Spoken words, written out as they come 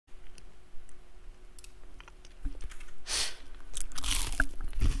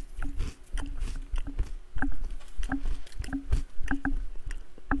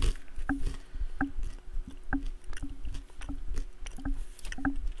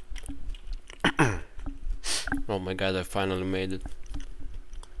Oh my god, I finally made it.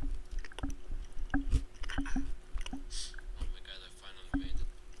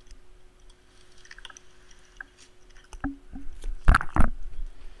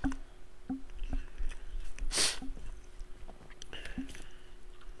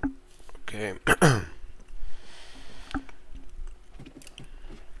 Okay.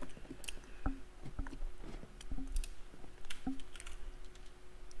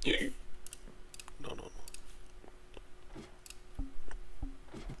 No, no, no.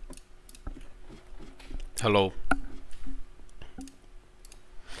 Hello.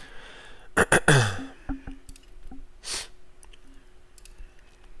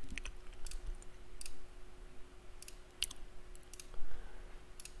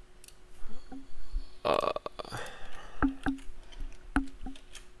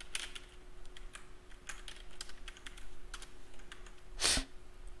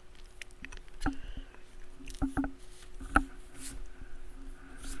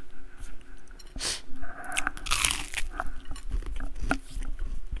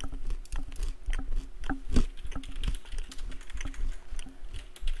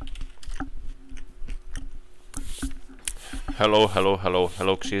 Hello, hello, hello,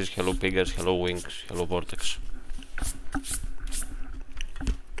 hello Xyz, hello Piggers, hello Wings, hello Vortex.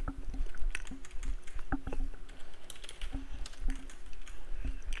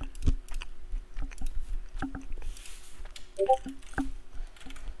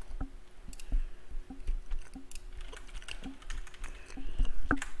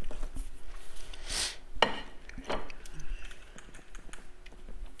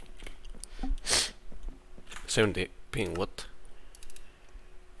 '70 ping, what?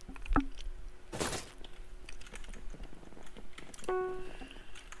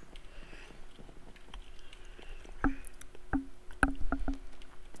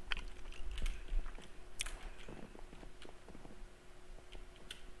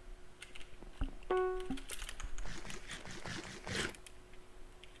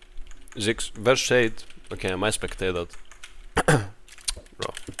 Zix, where's Shade? Okay, I might spectate that.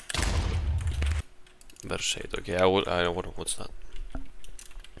 Bro. Where's Shade? Okay, I would, what's that?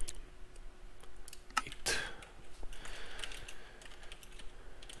 8.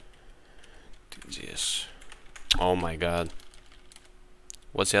 TGS. Oh my god.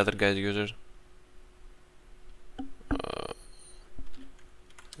 What's the other guy's user?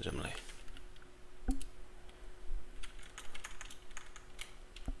 Zemley.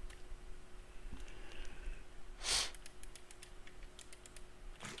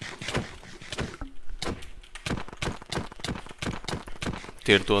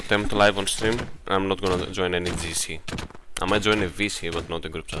 Tier 2 attempt live on stream. I'm not gonna join any GC. I might join a VC, but not a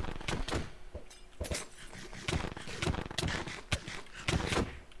group chat.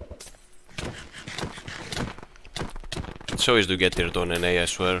 It's always to get tier 2 on NA, I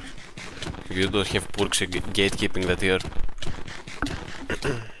swear. You don't have perks gatekeeping the tier.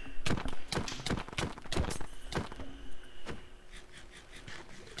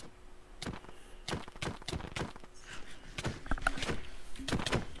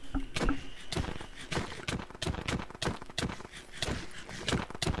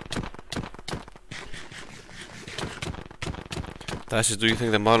 Tasis, do you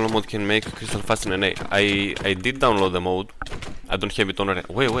think the Marlon mode can make Crystal fast in NA? I did download the mode. I don't have it on.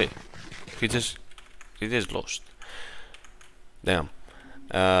 Wait. He just lost. Damn.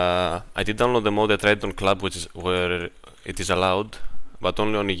 I did download the mode. I tried on club, which is where it is allowed, but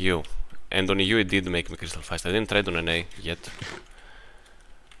only on EU. And on EU it did make me Crystal fast. I didn't try it on NA yet.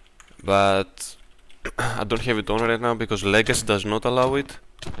 But I don't have it on right now because Legacy does not allow it.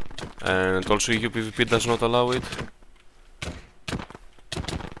 And also EU PvP does not allow it.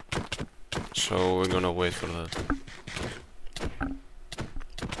 So we're gonna wait for that.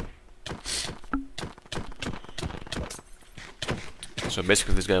 So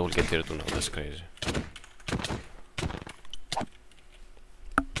basically this guy will get tier 2 now, that's crazy.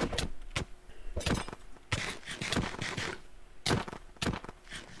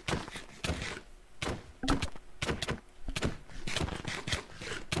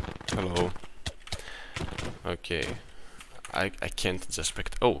 Hello. Okay. I can't just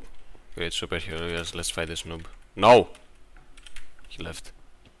spect. Oh! Great superhero, yes, let's fight this noob. No! He left.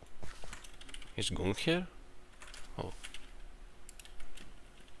 Is Gung here? Oh.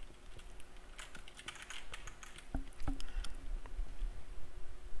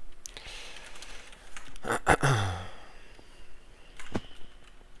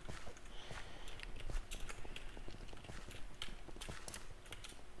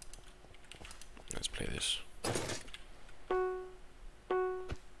 Let's play this.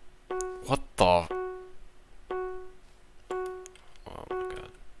 What the?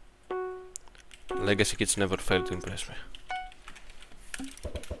 Legacy kits never fail to impress me.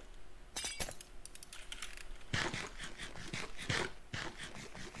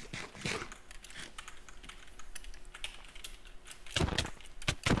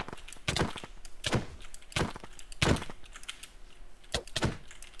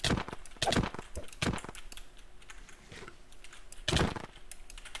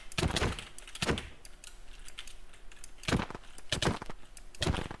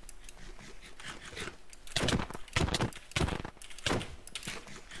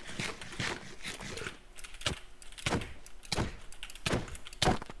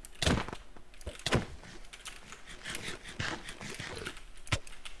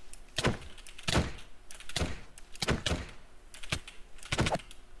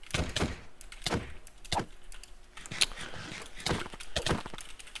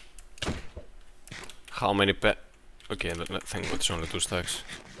 How many Okay, thank God it's only 2 stacks.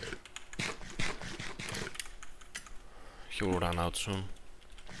 He will run out soon.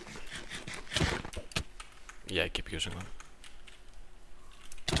 Yeah, I keep using them.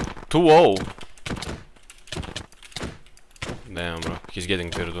 2-0! Damn, bro. He's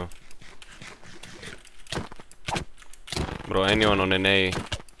getting tier 2. Bro, anyone on NA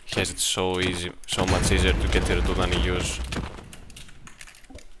has it so easy, so much easier to get tier 2 than he use.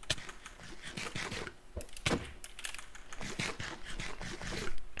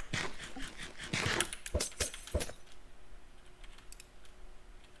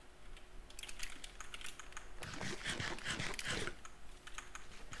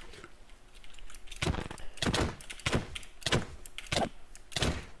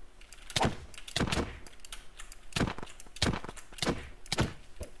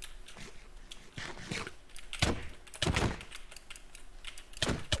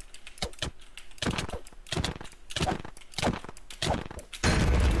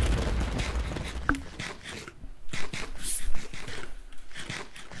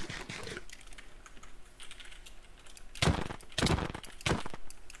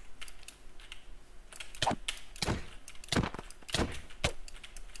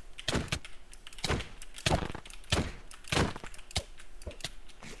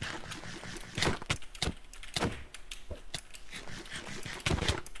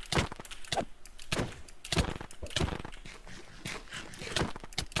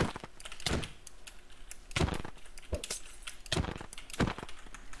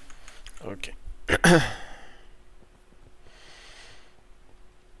 Okay.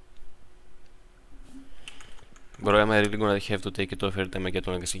 Bro, am I really gonna have to take it off every time I get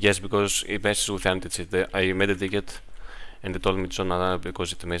on legacy? Yes, because it messes with the anti-cheat. I made a ticket and they told me it's on another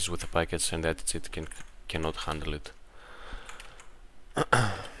because it messes with the packets and the anti-cheat cannot handle it.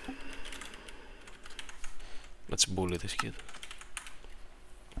 Let's bully this kid.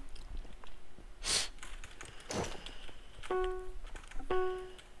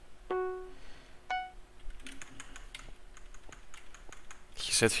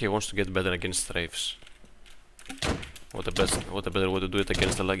 He said he wants to get better against strafes. What a better way to do it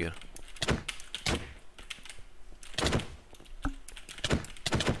against a lagger.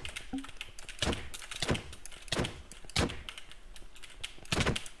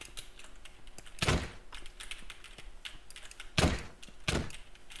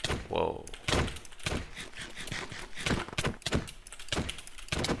 Whoa.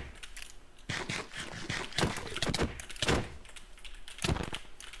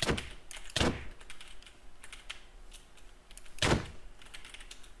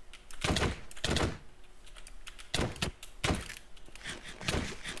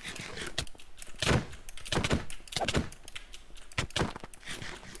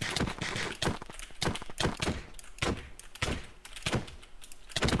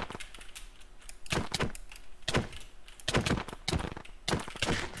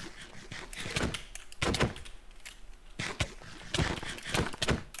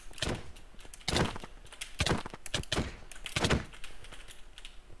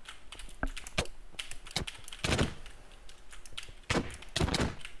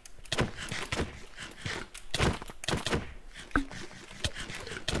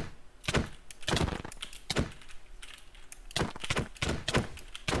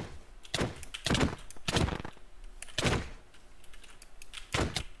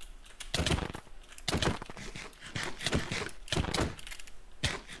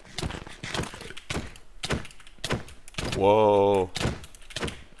 Whoa.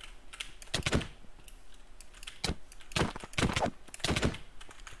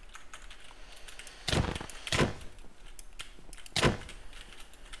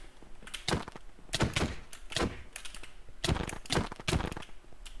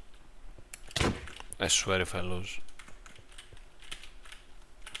 I swear if I lose.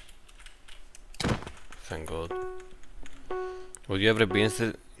 Thank God. Would you ever be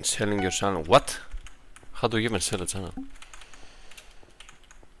interested in selling your channel? What? How do you even sell a channel?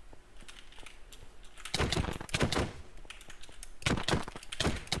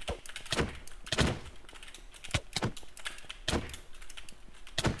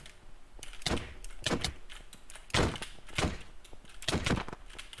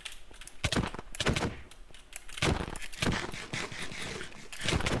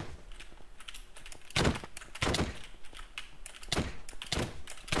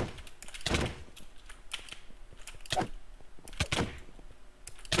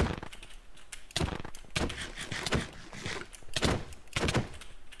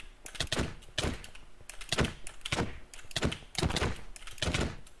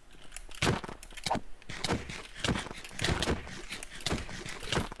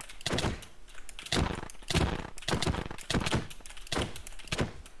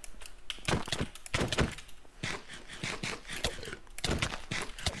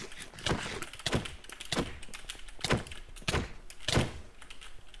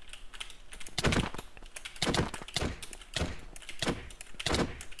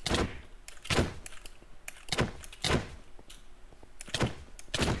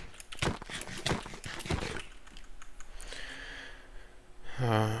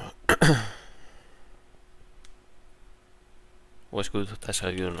 What's good? That's how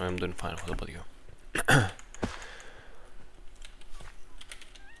you know I'm doing fine. What about you?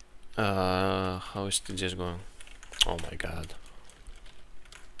 How is TJ's going? Oh my god.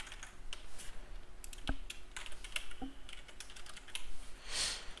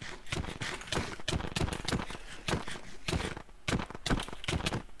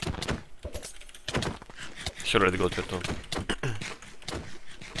 He already got your turn.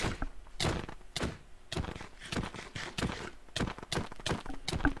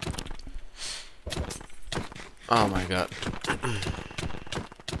 Oh my god.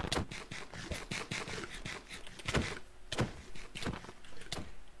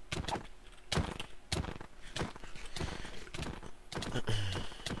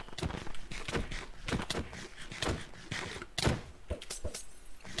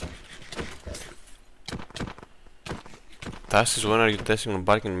 Tasks, when are you testing on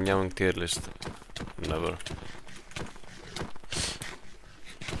barking and meowing tier list? Never.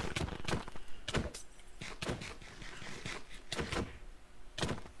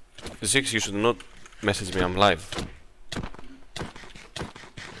 Six, you should not message me, I'm live.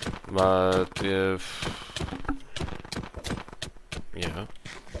 But yeah.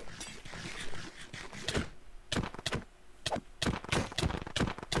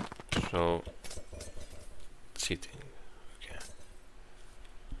 So cheating.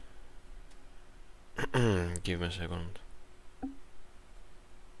 Okay. Give me a second.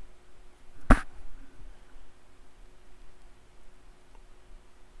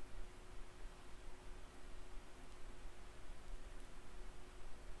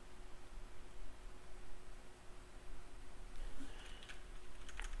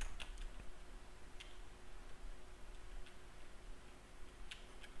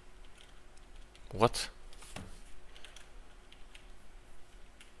 What?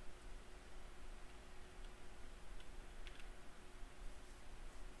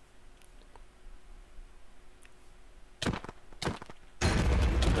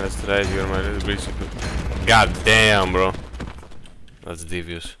 That's right, you're my little bitch. God damn, bro. That's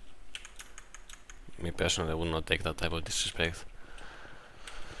devious. Me personally, I would not take that type of disrespect.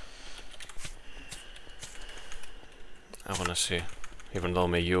 I wanna see. Even though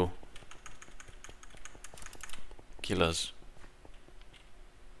may you kill us.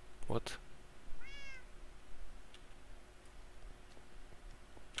 What?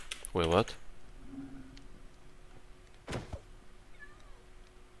 Wait, what?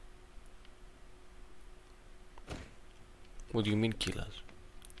 What do you mean kill us?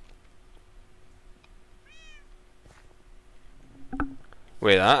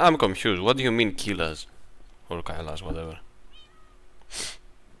 Wait, I'm confused. What do you mean kill us? Or kill us, whatever.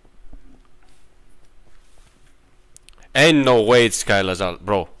 Ain't no way it's Kyla's out,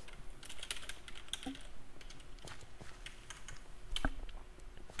 bro.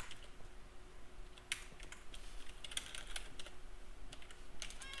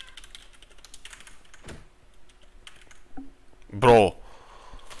 Bro.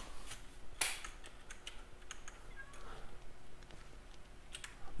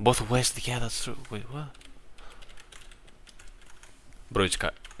 Both west, yeah, that's true. Wait, what? Bro, it's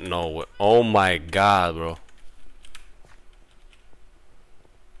no way. Oh my god, bro.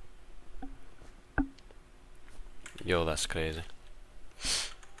 Yo, that's crazy.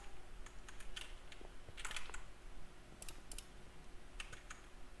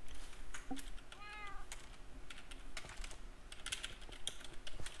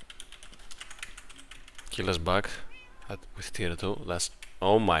 Kill us back with tier 2. That's,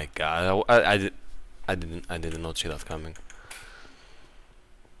 oh my god. I did not see that coming.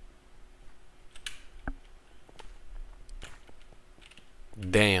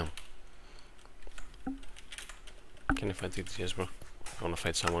 Damn. Can I fight TTS, bro? I wanna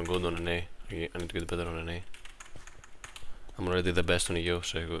fight someone good on an A. I need to get better on an A. I'm already the best on EU,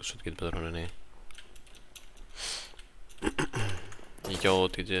 so I should get better on an A. Yo,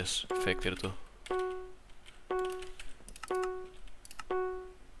 TTS, fake tier 2.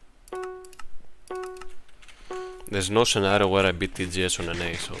 There's no scenario where I beat TGS on an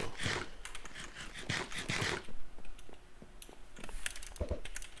A, so...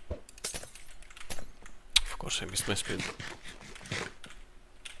 Of course I missed my speed.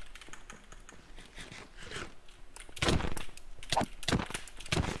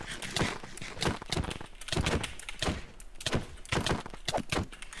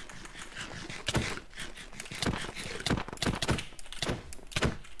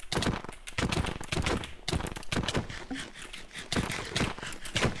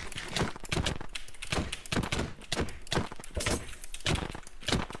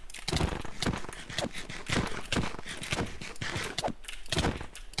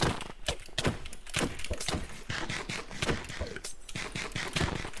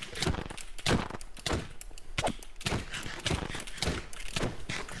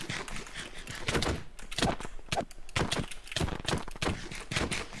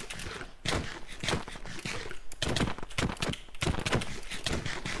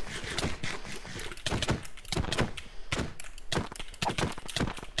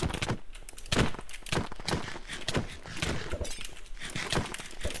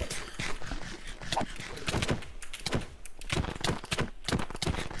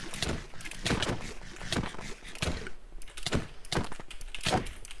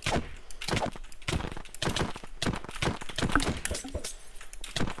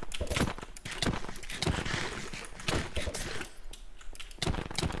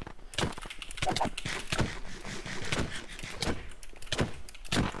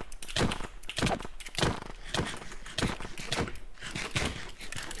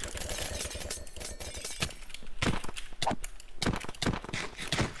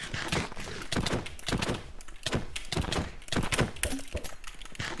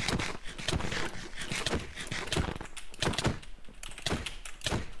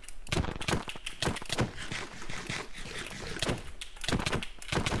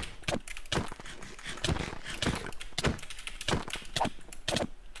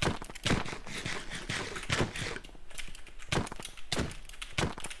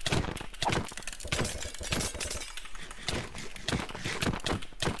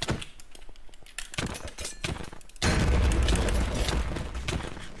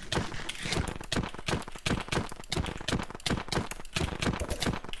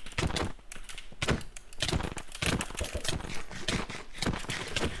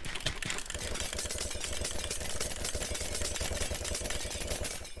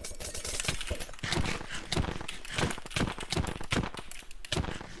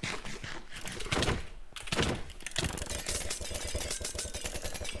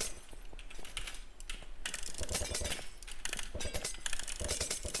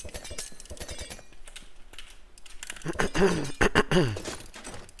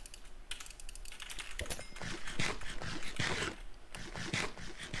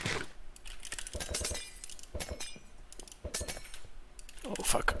 Oh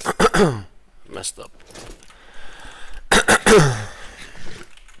fuck. Messed up.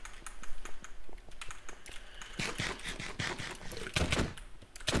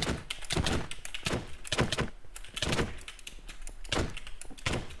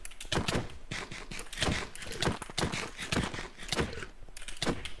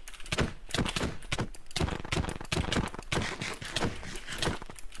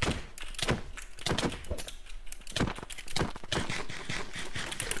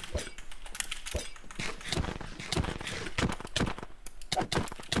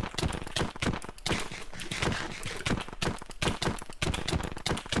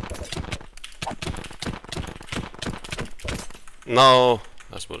 No,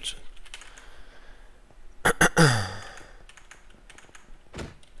 that's bullshit. I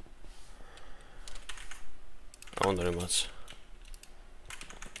want very much.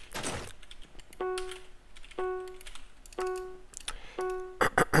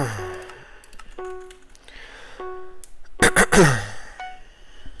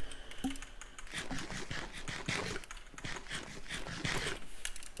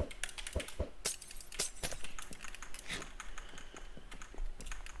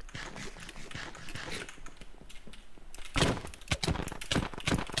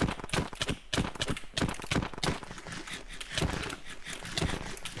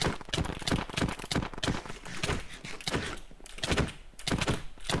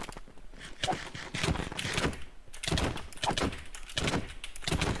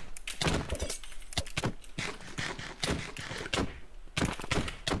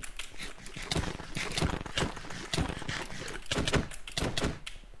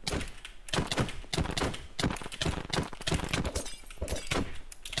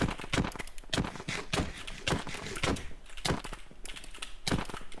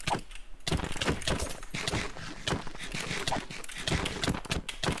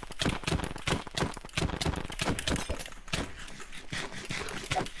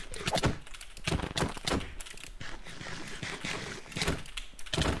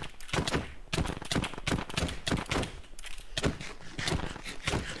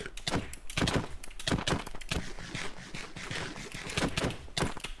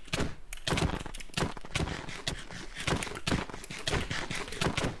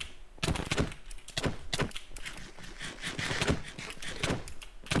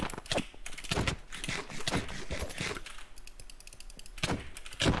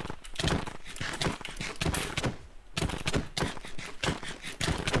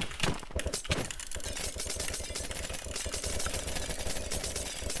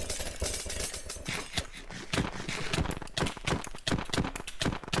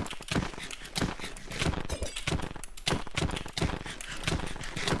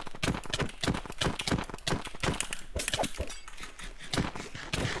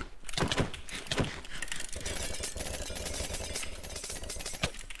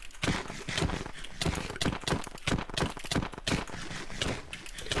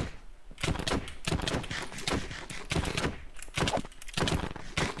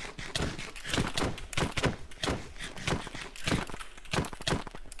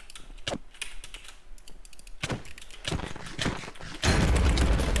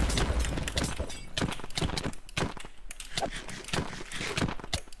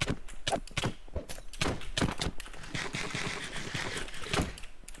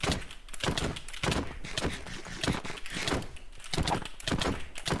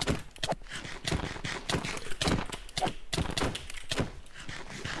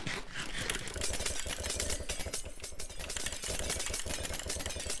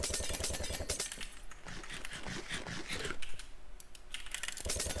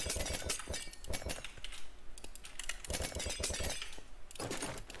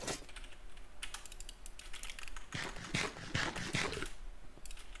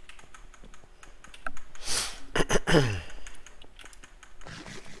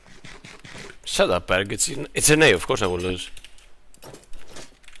 Shut up, Berg. It's an A. Of course I will lose.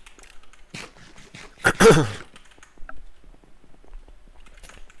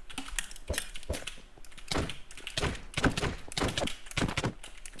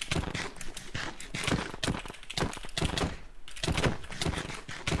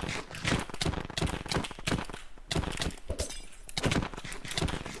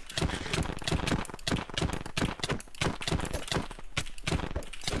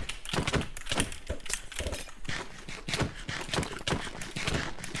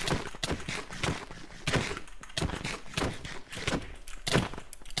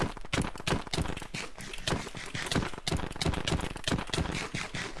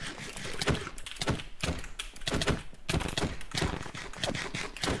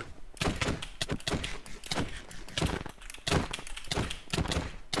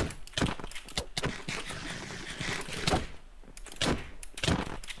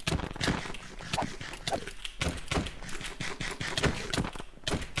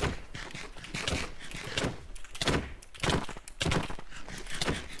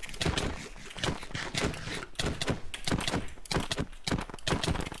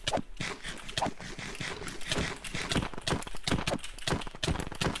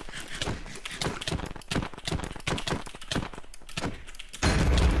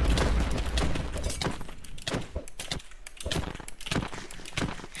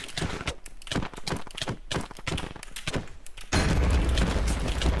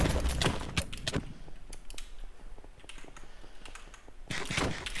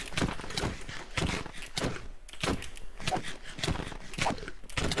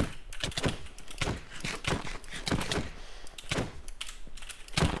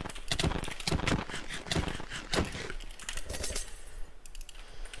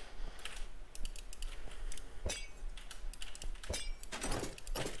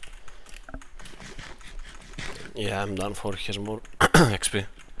 Yeah, I'm done for. Here's more XP.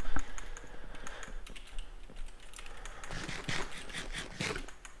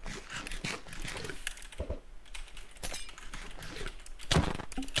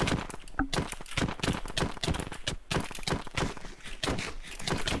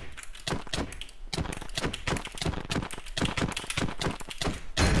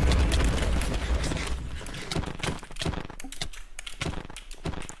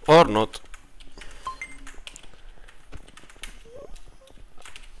 Or not.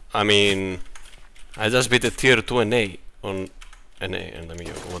 I mean, I just beat a tier 2 NA on NA and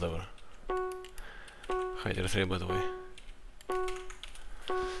Amigo, whatever. Hi tier 3 by the way.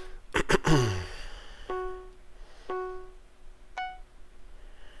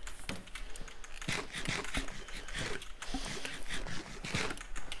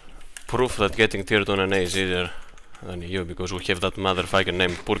 Proof that getting tier 2 on NA is easier than you because we have that motherfucking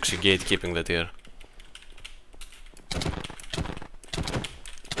name Purksy gatekeeping the tier.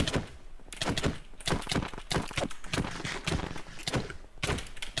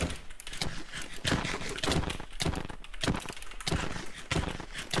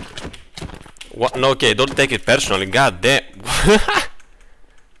 What? No, okay, don't take it personally, god damn.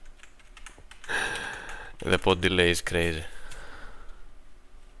 The pod delay is crazy.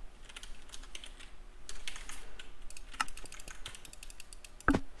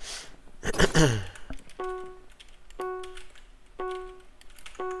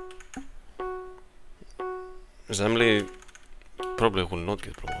 Zemli probably will not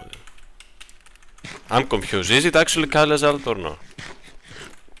get promoted. I'm confused. Is it actually Kalazalt or no?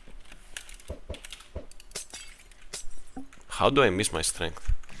 How do I miss my strength?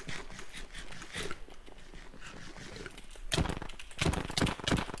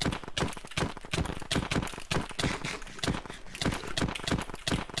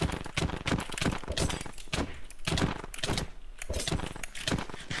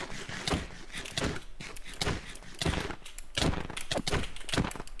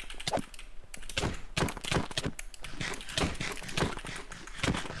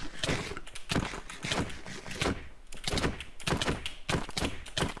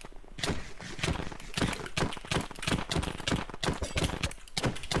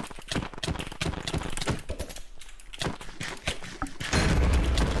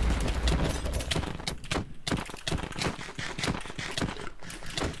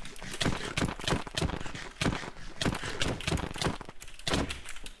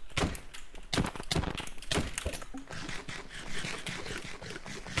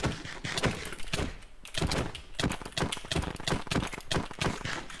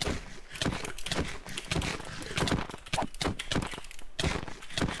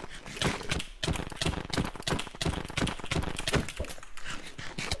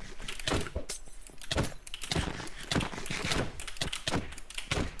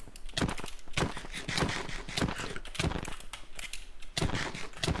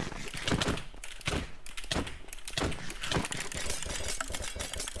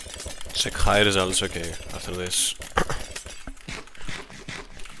 Check high results, okay, after this.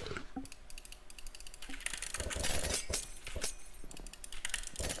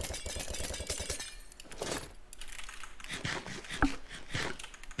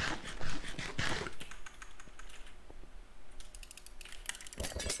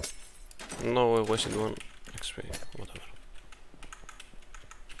 No, I wasted one XP, whatever.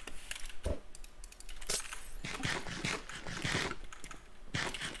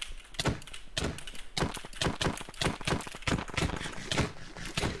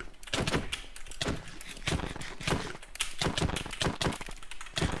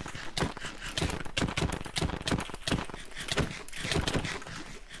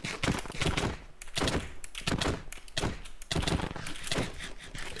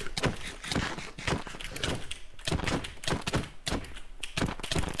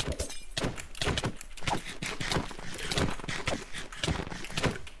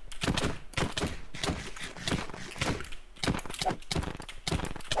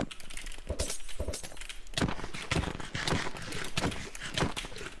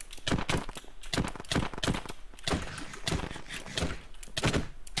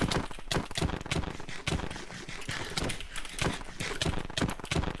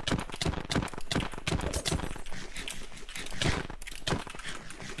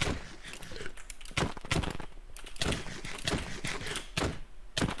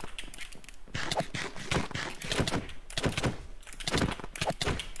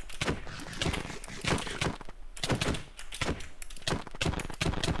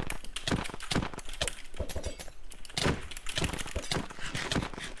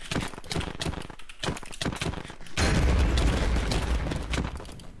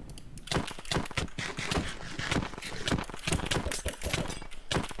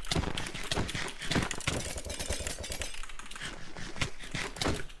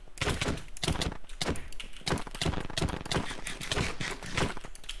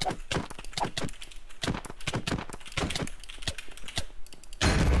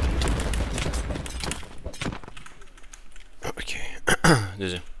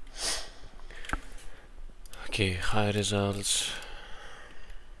 GG. Okay, high results.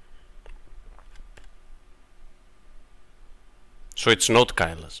 So it's not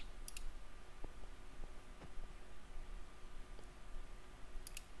Kailash.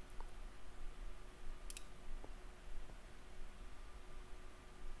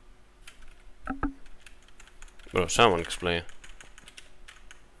 Bro, someone explain.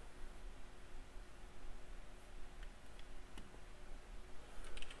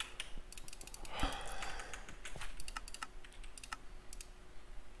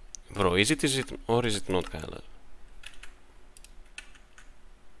 Bro, is it or is it not Kailash?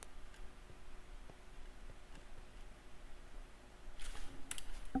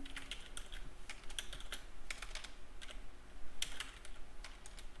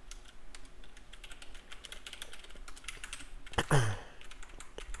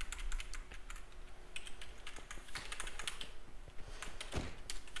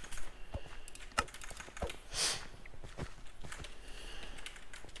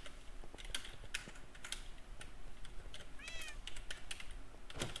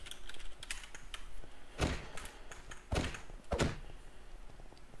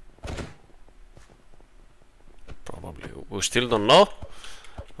 We still don't know?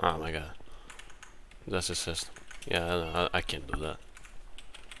 Oh my god. That's a system. Yeah, I can't do that.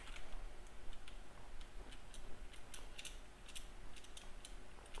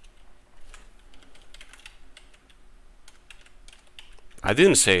 I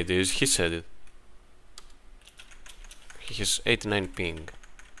didn't say this, he said it. He has 89 ping.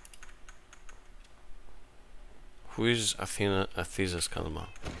 Who is Athizas Kalma?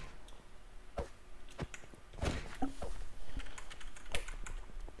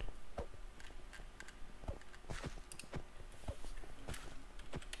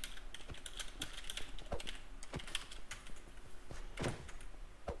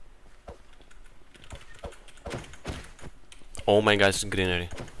 Oh my god, it's greenery.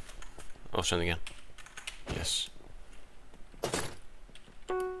 Ocean again. Yes.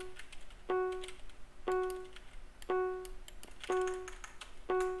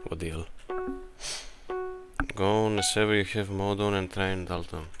 What deal? Go on a server you have mod on and try and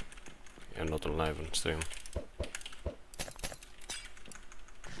Dalton. You're not on live on stream.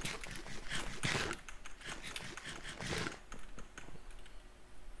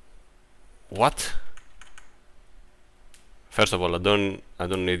 What? First of all, I don't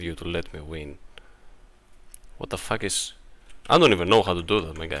need you to let me win. What the fuck is... I don't even know how to do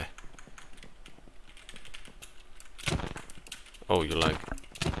that, my guy. Oh, you like...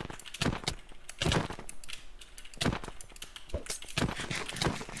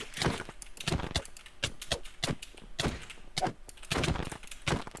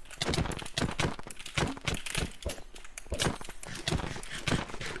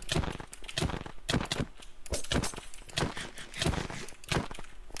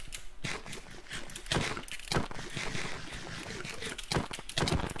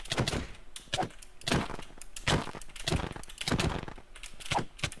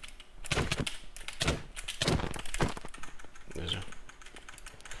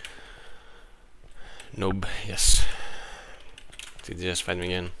 Nope, yes. Did you just fight me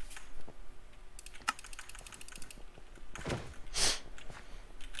again?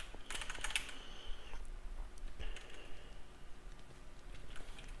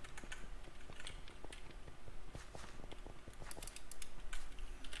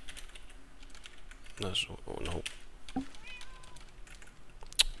 That's, oh no.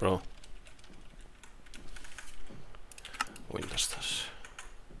 Bro. Winter stars.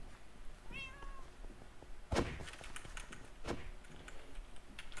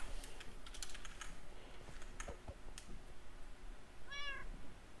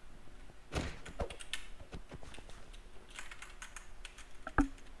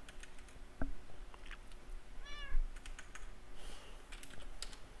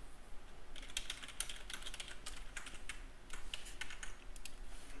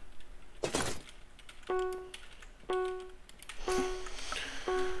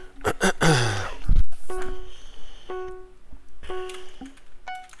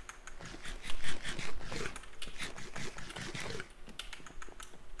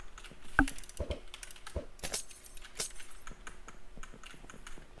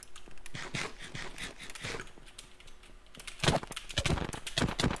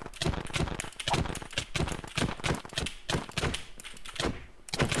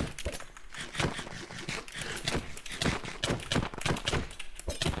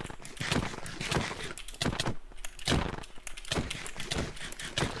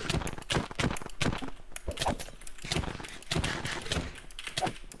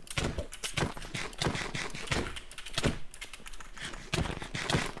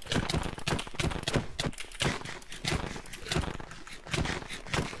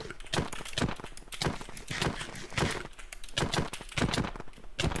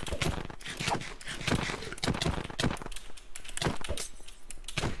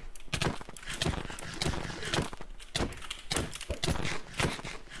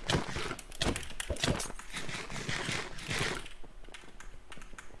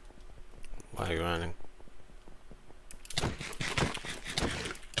 Why are you running?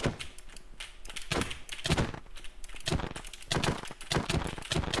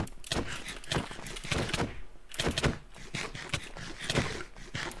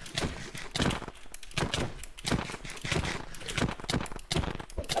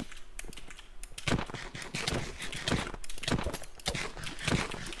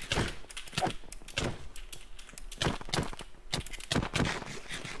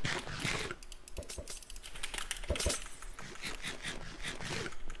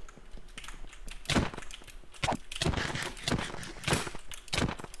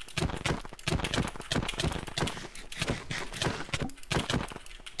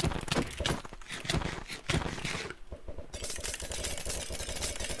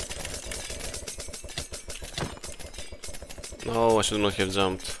 No, I should not have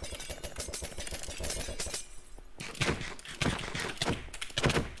jumped.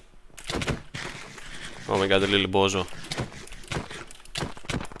 Oh my god, the little bozo.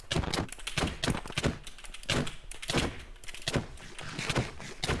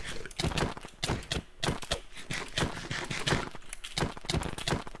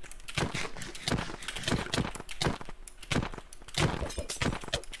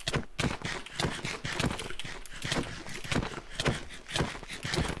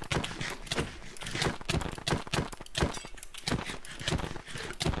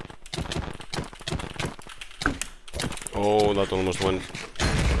 Oh, that almost went.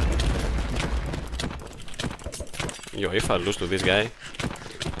 Yo, if I lose to this guy.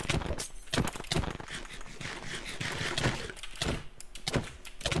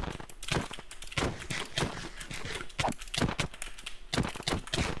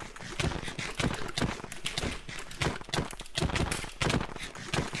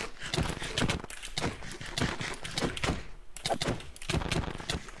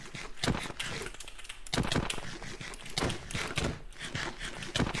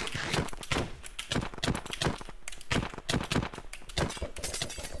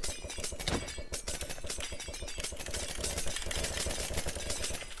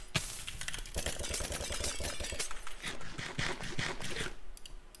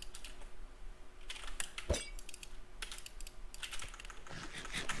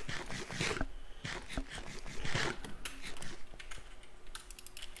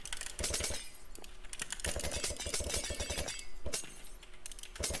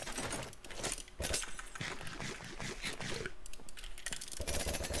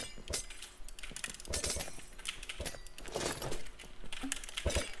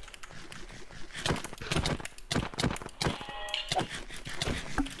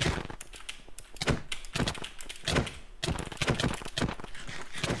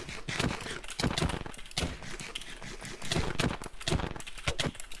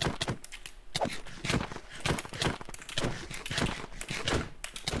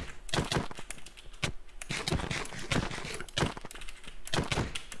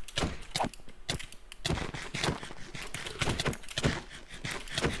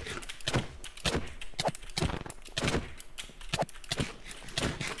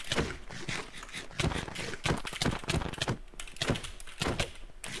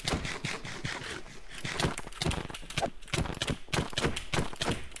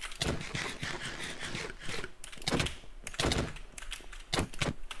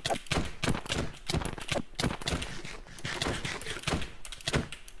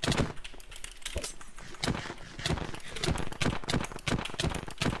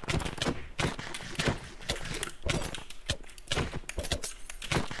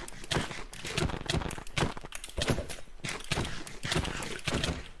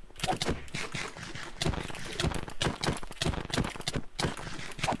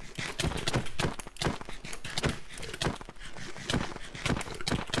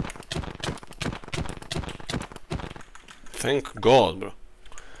 Thank God, bro.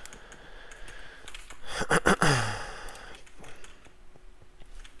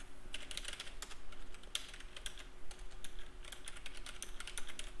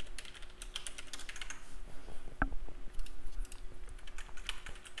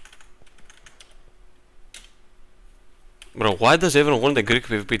 Bro, why does everyone want the Greek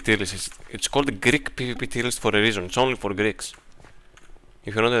PvP tier list? It's called the Greek PvP tier list for a reason. It's only for Greeks.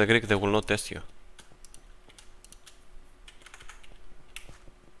 If you're not a Greek, they will not test you.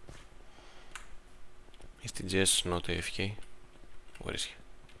 Is TGS not AFK? Where is he?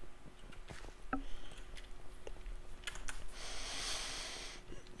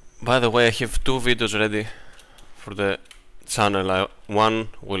 By the way, I have 2 videos ready for the channel. One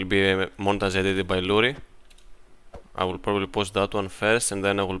will be a montage edited by Luri. I will probably post that one first, and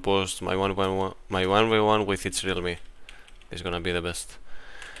then I will post my 1v1 with It's Real Me. It's gonna be the best.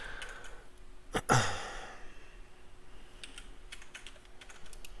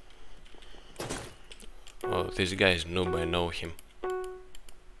 Oh, this guy is noob, I know him.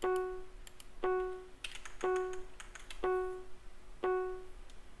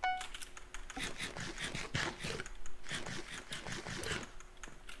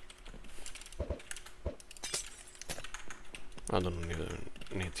 I don't even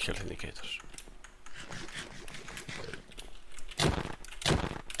need health indicators.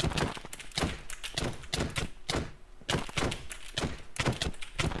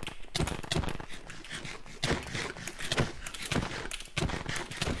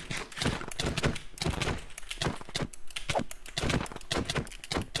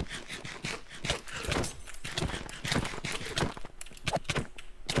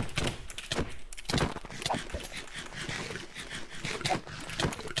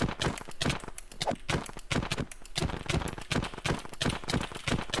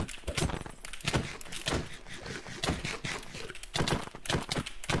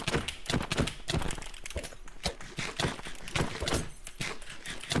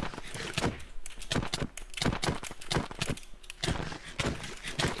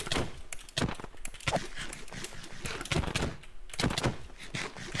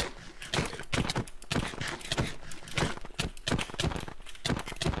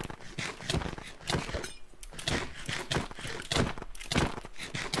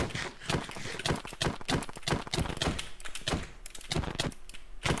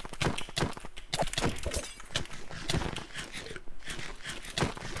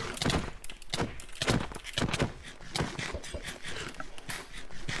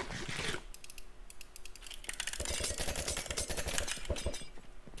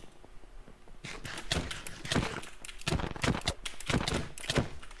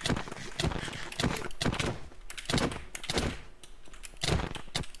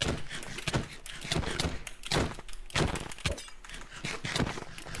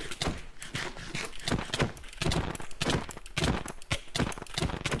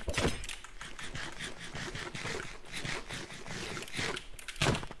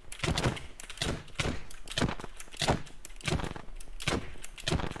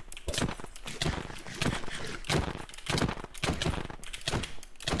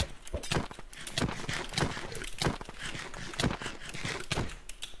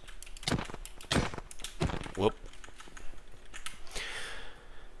 Whoop.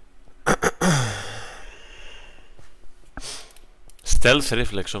 Stealth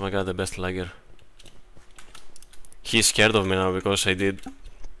reflex, oh my god, the best lagger. He's scared of me now because I did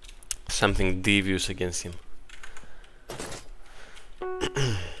something devious against him.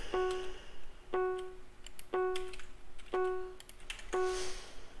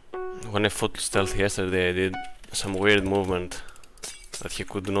 When I fought Stealth yesterday, I did some weird movement that he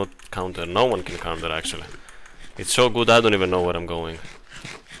could not counter. No one can counter, actually. It's so good, I don't even know where I'm going.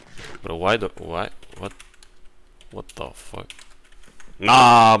 Bro, why? What the fuck?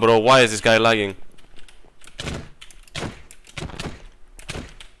 Nah, bro, why is this guy lagging?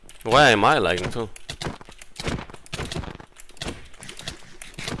 Why am I lagging too?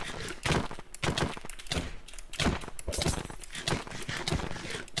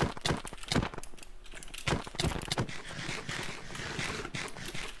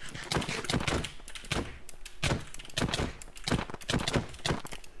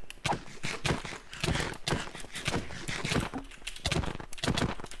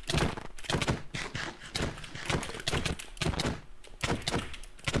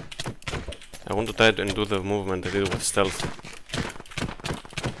 I want to try and do the movement I did with Stealth,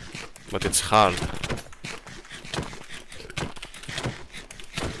 but it's hard.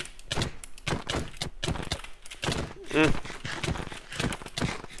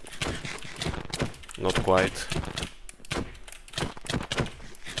 Not quite.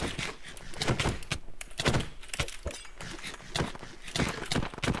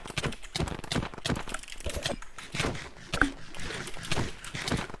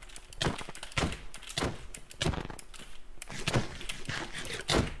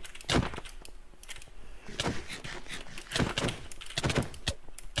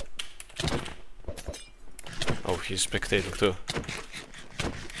 he's spectating too.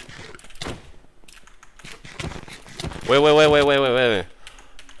 Wait.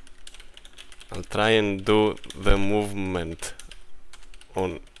 I'll try and do the movement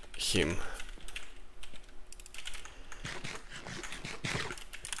on him.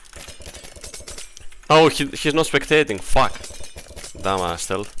 Oh, he's not spectating. Fuck. Damn,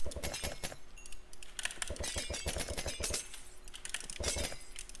 stealth.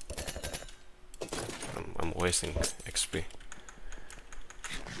 I'm wasting XP.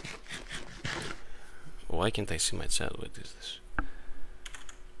 Why can't I see my chat? What is this?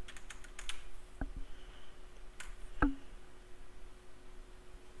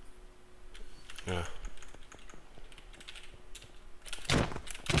 Yeah.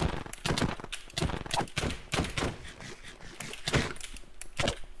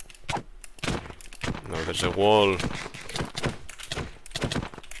 No, there's a wall.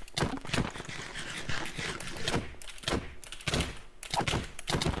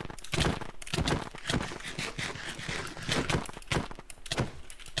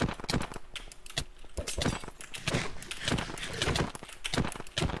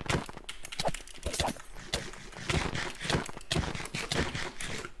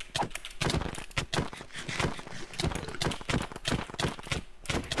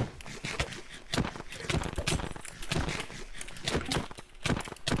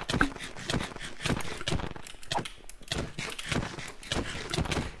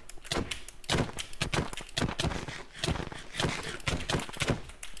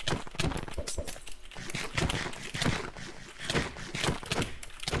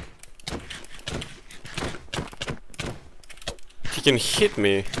 He can hit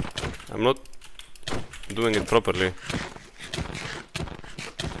me. I'm not doing it properly.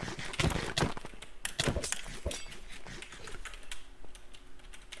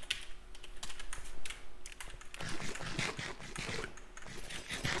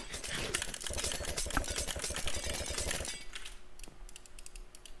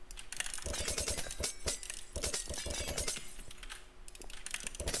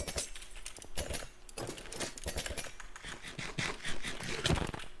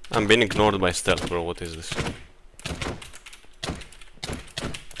 I'm being ignored by stealth, bro. What is this?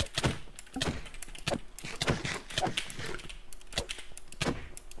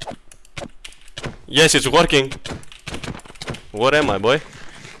 Yes, it's working. Where am I, boy?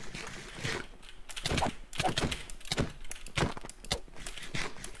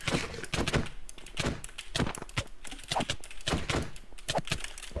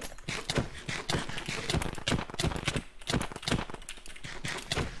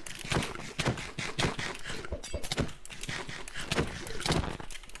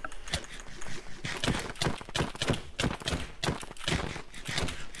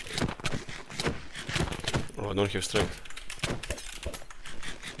 I don't have strength.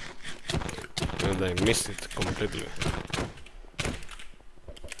 And I missed it completely.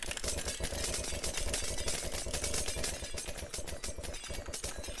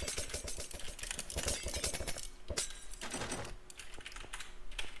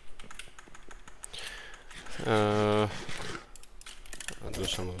 I'll do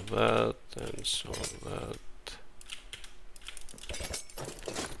some of that and some of that.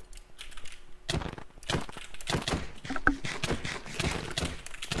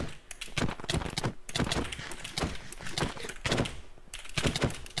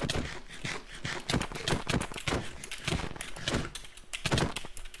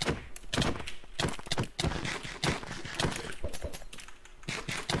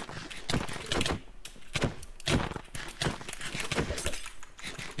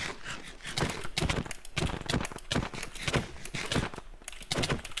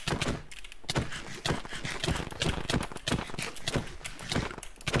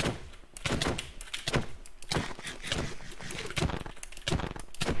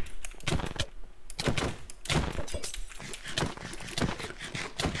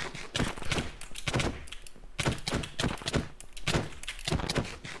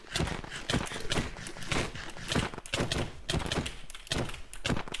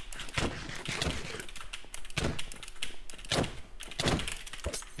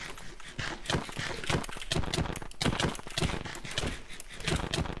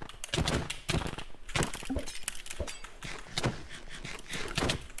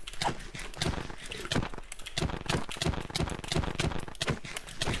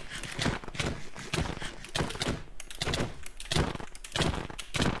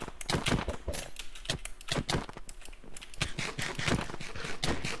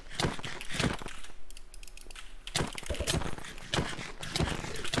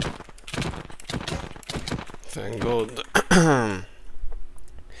 Thank God.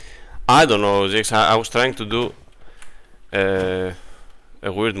 I don't know, Zix. I was trying to do a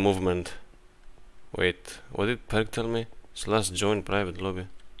weird movement. Wait, what did Perk tell me? / join private lobby.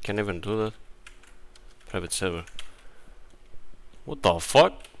 Can't even do that. Private server. What the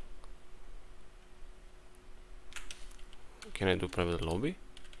fuck? Can I do private lobby?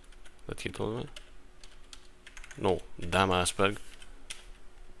 That he told me? No, damn Asperg.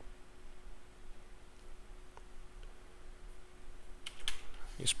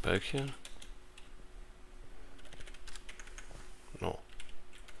 Is Perk here? No.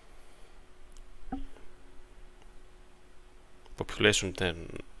 Population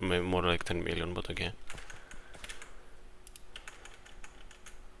 10, more like 10 million, but okay.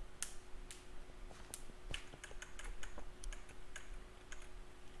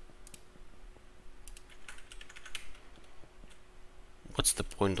 What's the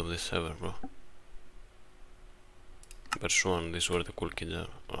point of this server, bro? Persuan, this is where the cool kids are.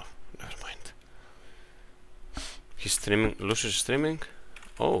 Oh, never mind. He's streaming. Lucius is streaming?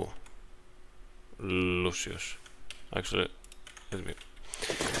 Oh. Lucius. Actually, let me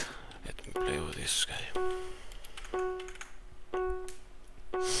play with this guy.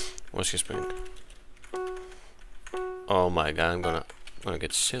 What's he playing? Oh my god, I'm gonna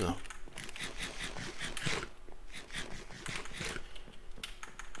get shit on.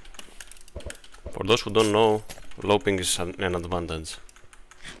 For those who don't know, low ping is an advantage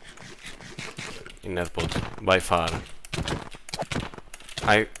in airport, by far.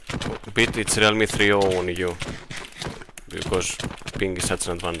 I beat its Realme 3.0 on you because ping is such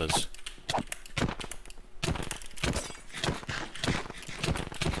an advantage.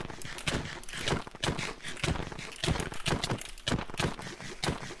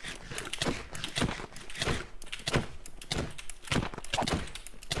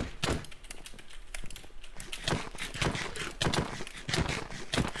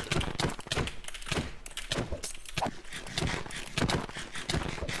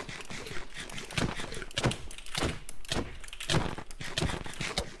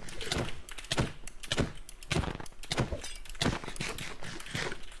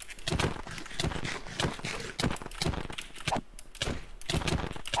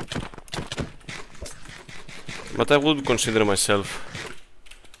 But I would consider myself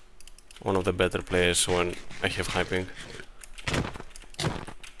one of the better players when I have high ping.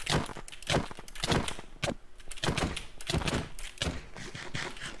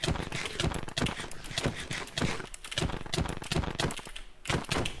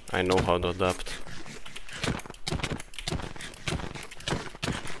 I know how to adapt.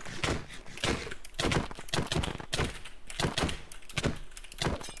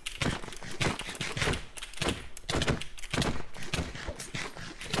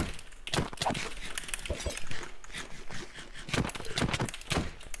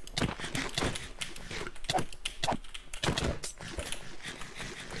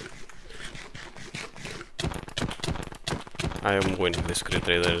 I am winning this crit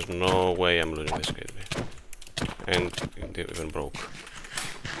rate, there is no way I'm losing this crit rate. And it even broke.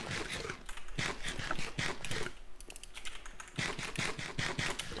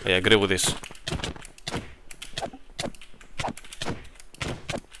 I agree with this.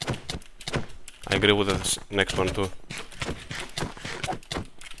 I agree with this next one too.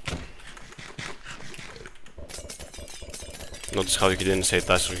 Notice how you didn't say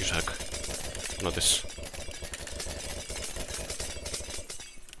touch or you suck. Notice.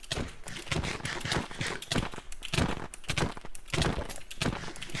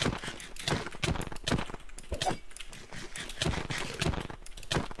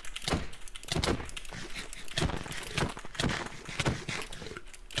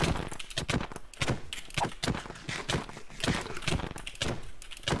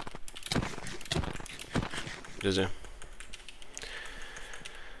 GG.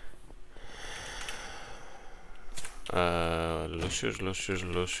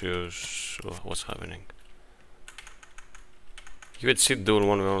 Lucius, what's happening? You had sit duel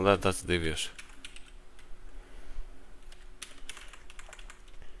 1v1, that's devious.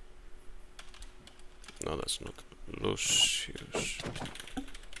 No, that's not Lucius.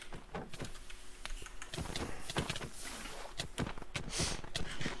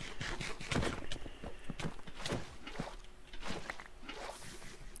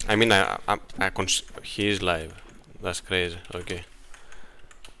 I mean, he is live. That's crazy. Okay.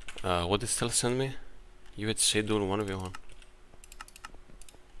 What did Stealth send me? You had say duel 1v1.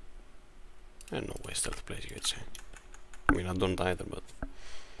 No way Stealth plays UHC. I mean, I don't either, but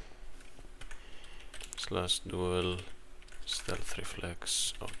 / duel stealth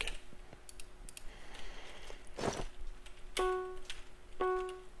reflex. Okay.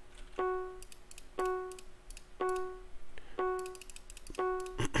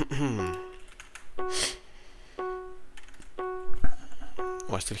 Oh,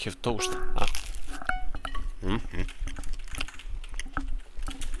 I still have toast. Ah. Come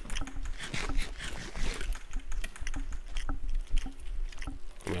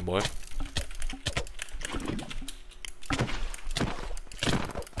here, boy.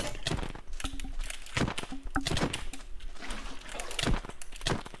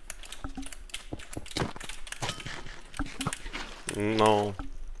 No.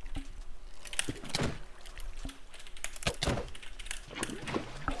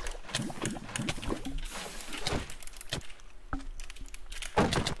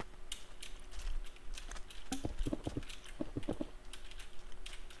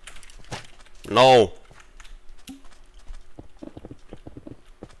 No.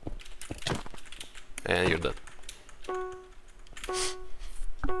 And you're dead.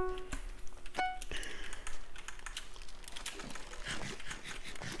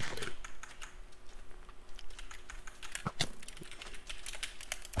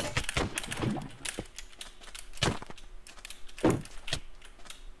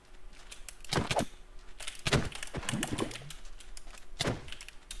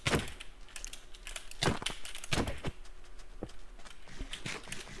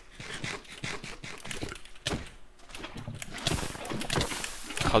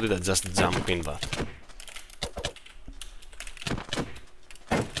 How did I just jump in that?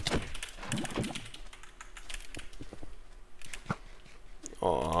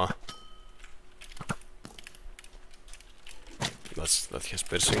 Oh, that has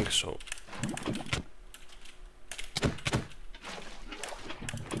piercing, so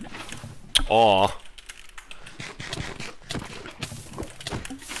oh.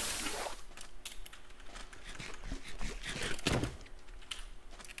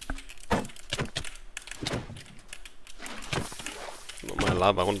 My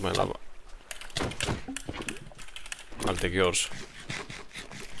lava, I want my lava. I'll take yours.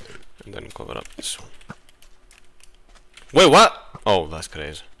 And then cover up this one. Wait, what? Oh, that's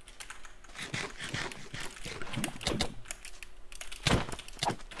crazy.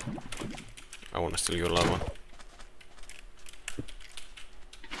 I wanna steal your lava.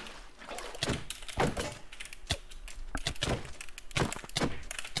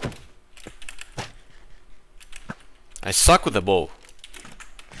 I suck with the bow.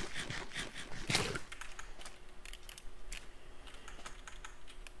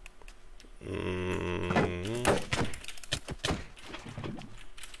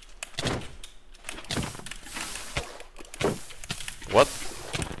 What?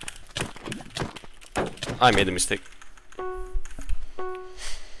 I made a mistake.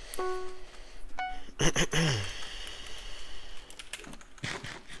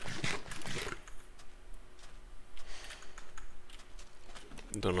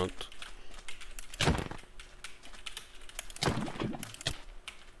 Do not.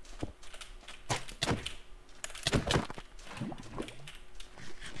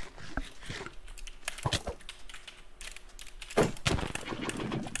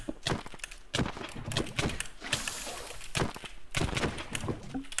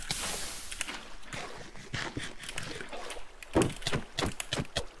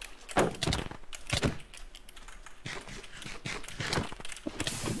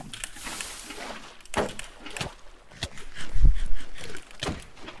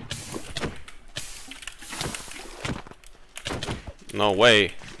 No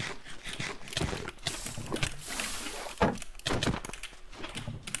way.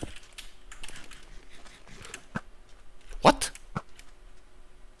 What?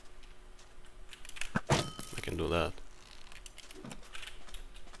 I can do that.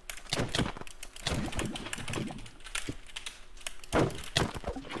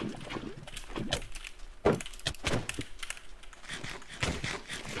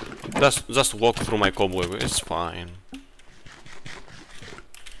 Just walk through my cobweb, it's fine.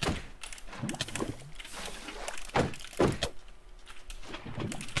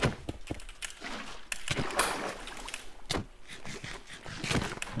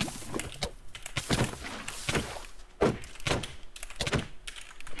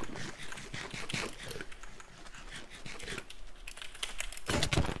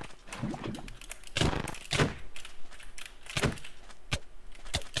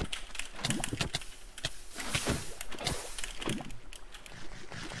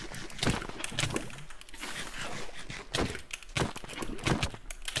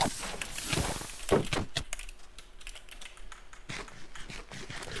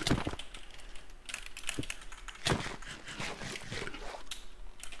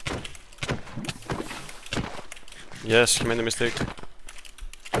 Yes, he made a mistake.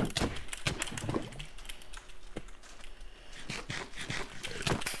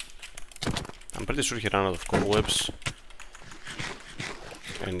 I'm pretty sure he ran out of cobwebs.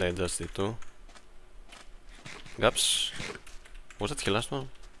 And I just did too. Gaps. Was that the last one?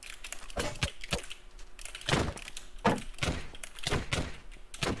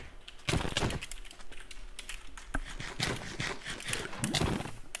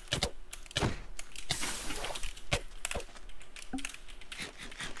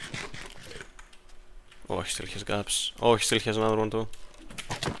 Oh, he still has gaps. Oh, he still has another one too.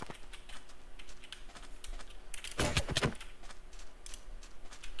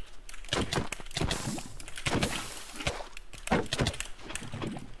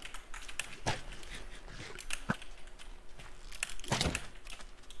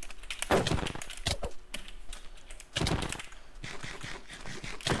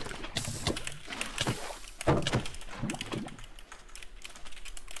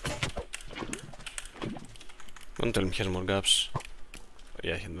 Don't tell me he has more gaps.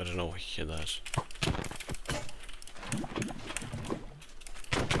 Yeah, there's no way he does.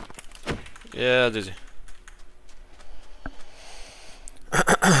 Yeah, GG.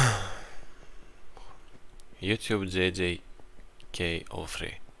 YouTube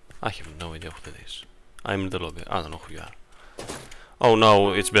JJK03. I have no idea who that is. I'm the logger. I don't know who you are. Oh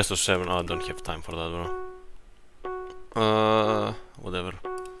no, it's best of 7. Oh, I don't have time for that, bro. Whatever.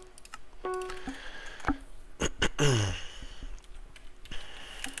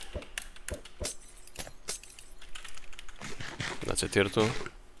 That's a tier 2.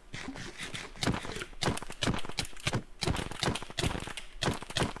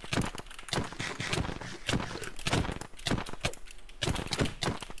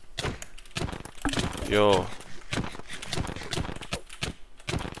 Yo.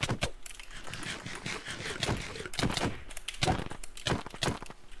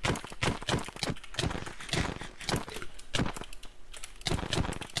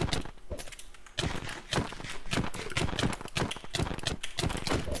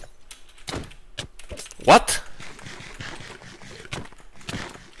 What?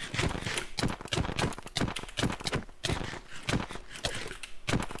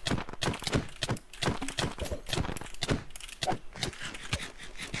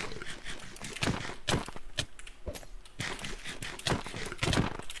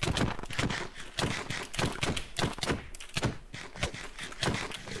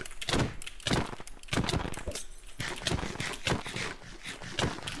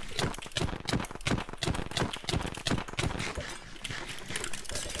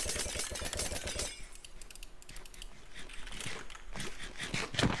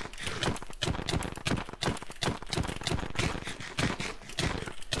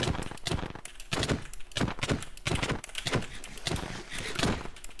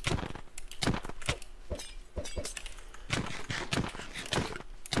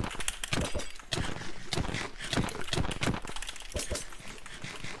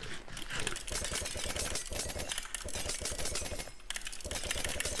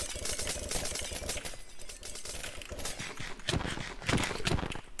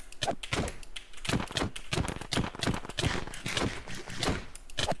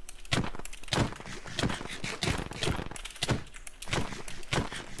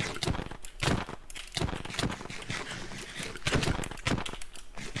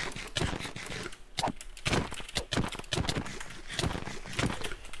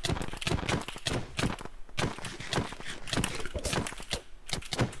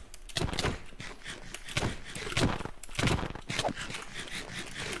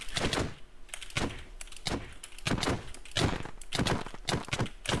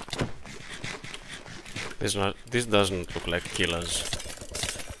 This doesn't look like killers.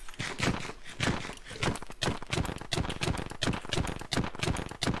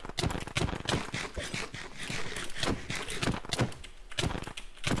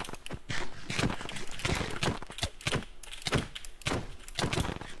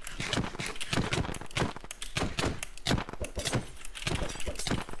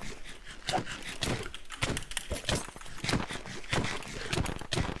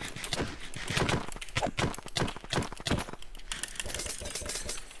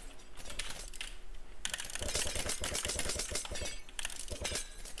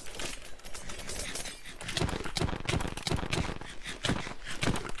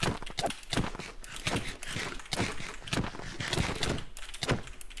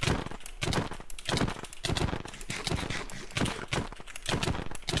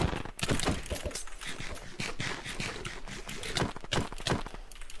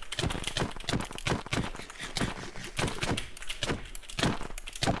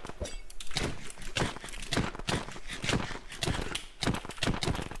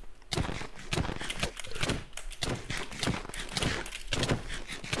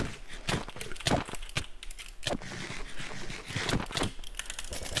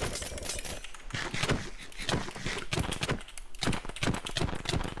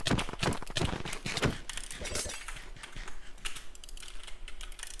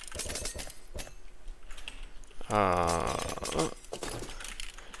 Uh,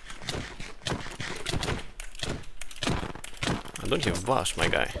 I don't have bus, my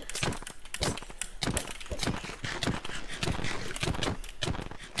guy.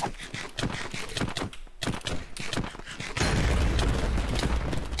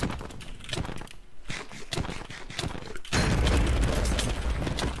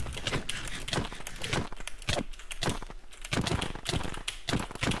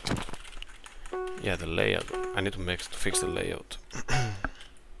 Yeah, the layout. I need to fix the layout.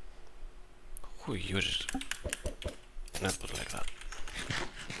 Who uses not put like that?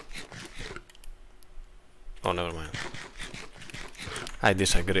 Oh, never mind. I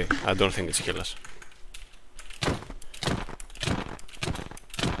disagree. I don't think it's killers.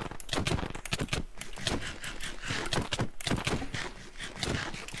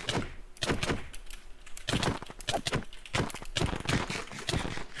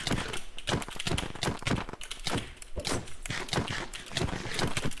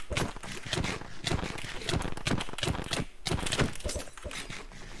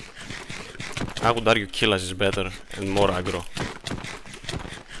 I would argue Killas is better and more aggro.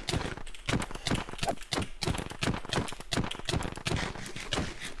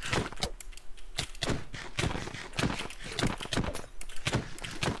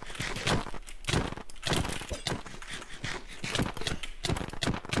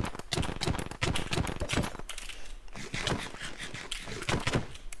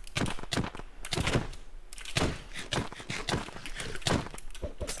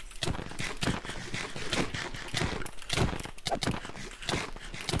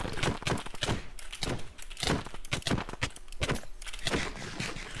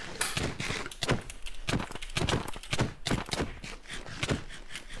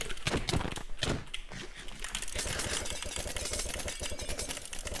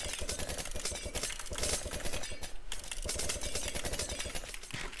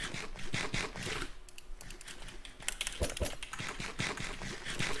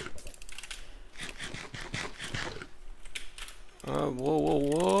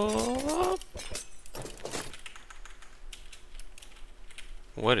 Whoa.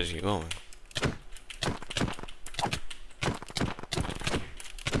 Where is he going?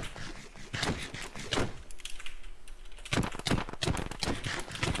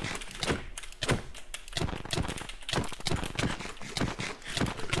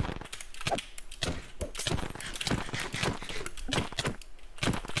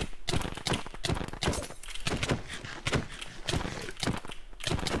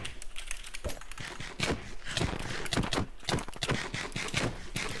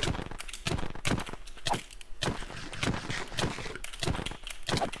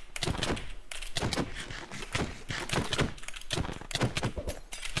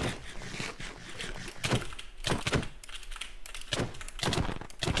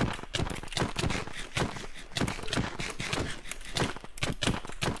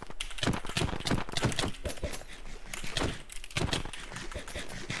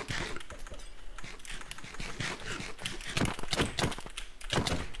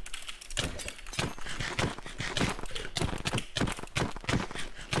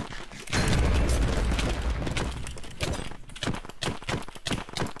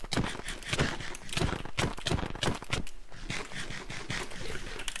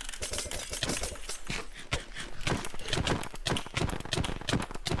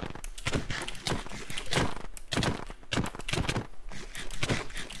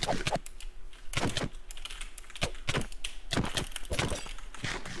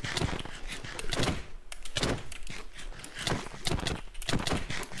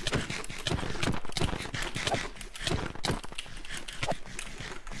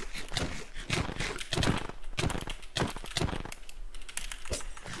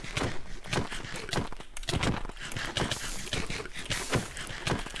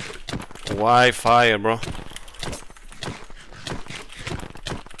 Why fire, bro?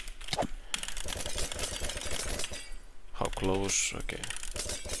 How close? Okay.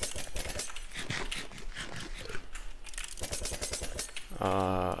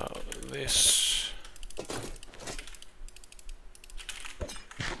 This.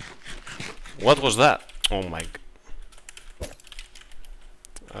 What was that? Oh my.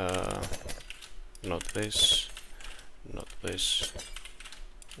 Not this. Not this.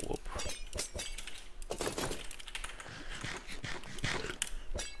 Whoop.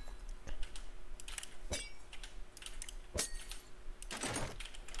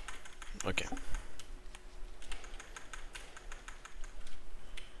 Okay.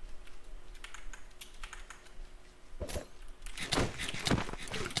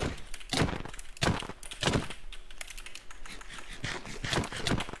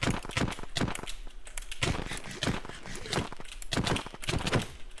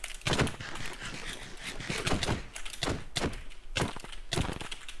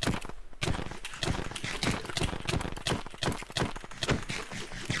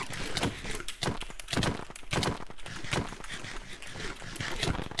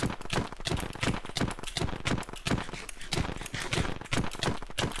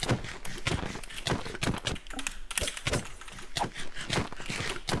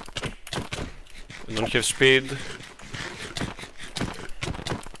 don't have speed.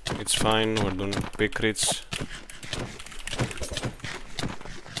 It's fine, we're doing big crits.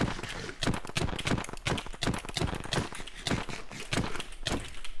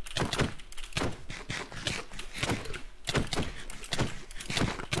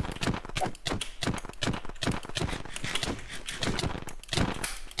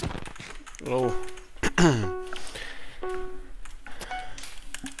 Oh.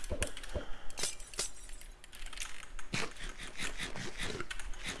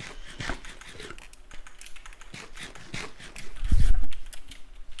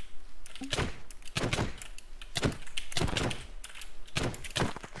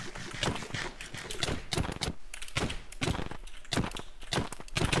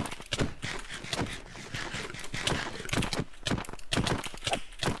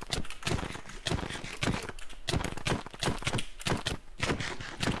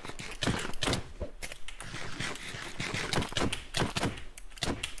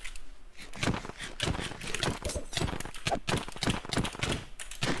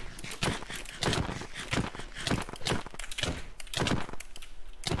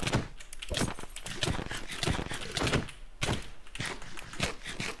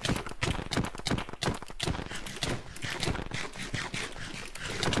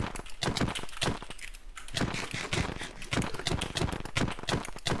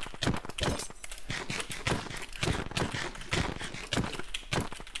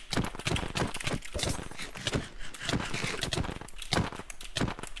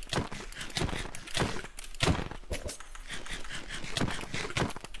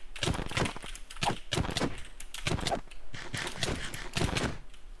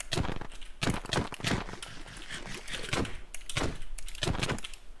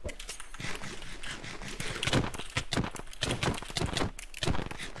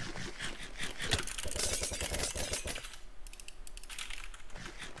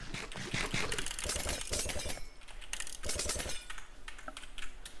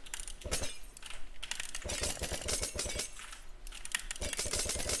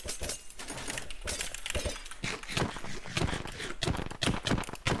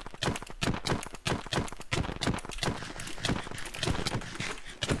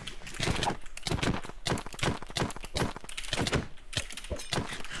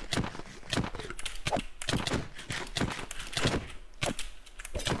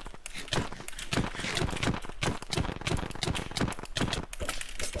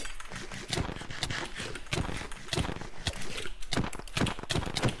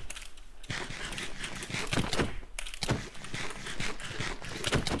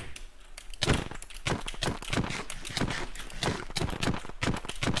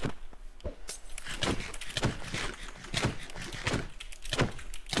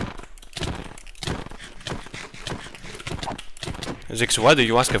 Zix, why do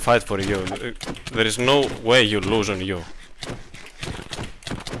you ask a fight for you? There is no way you lose on you.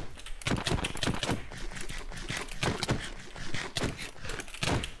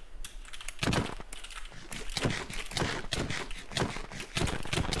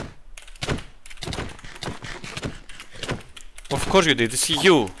 Of course you did, it's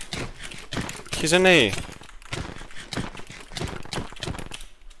you! He's an A.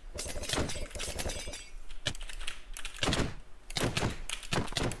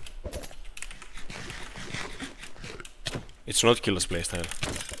 It's not Killer's playstyle.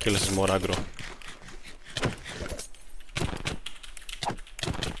 Killer's is more aggro.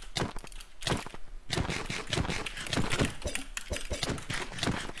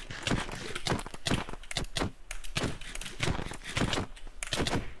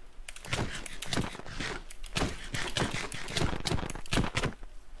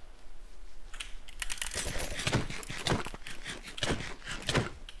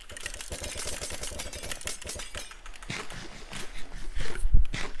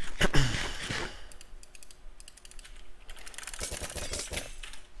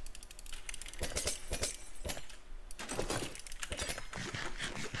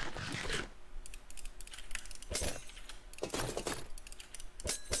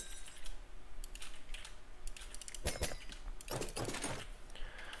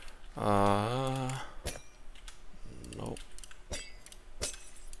 No.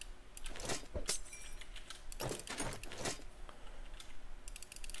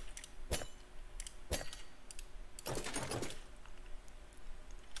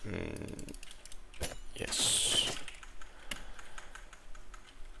 Yes.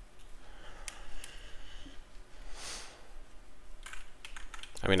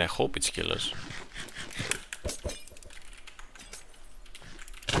 I mean, I hope it's Killers.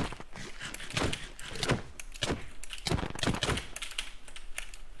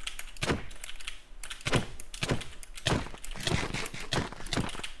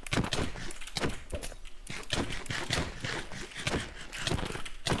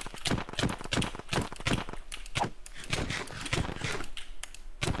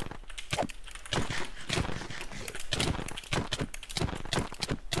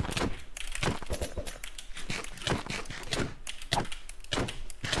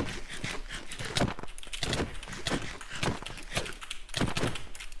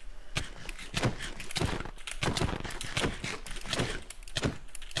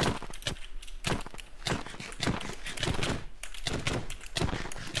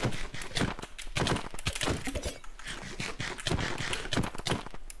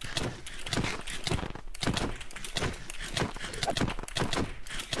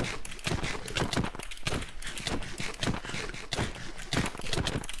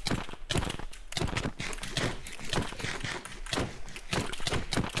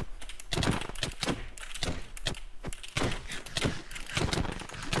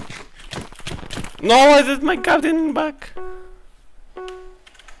 No, I did my captain back.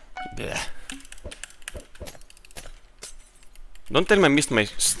 Blech. Don't tell me I missed my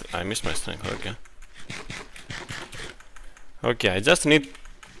strength. Okay. Okay, I just need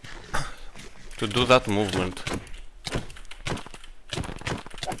to do that movement.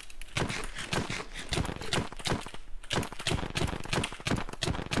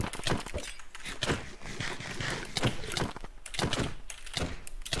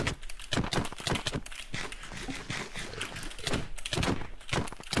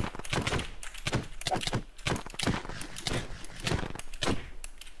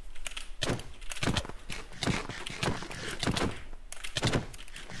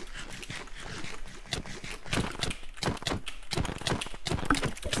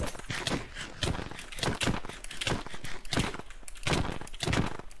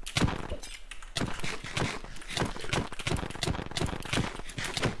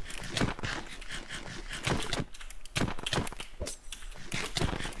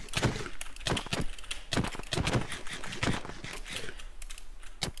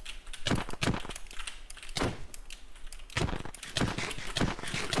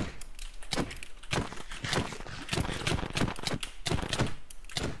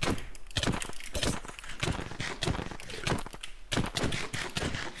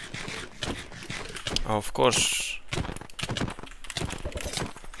 Of course.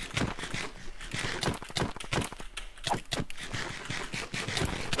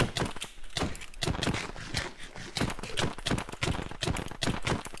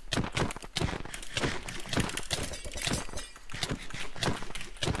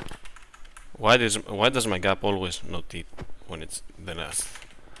 Why does my gap always not eat when it's the last?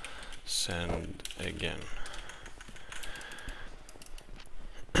 Send again.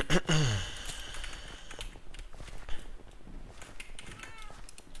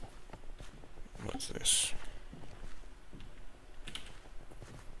 What's this?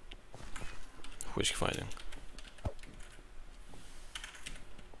 Who is he fighting?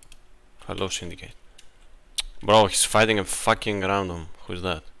 Hello, Syndicate. Bro, he's fighting a fucking random. Who is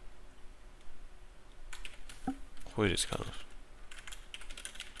that? Who is this Carlos?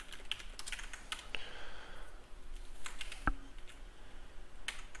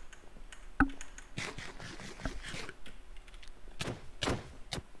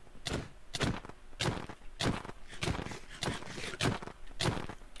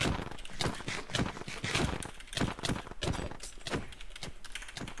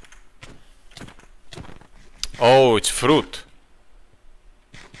 Oh, it's fruit.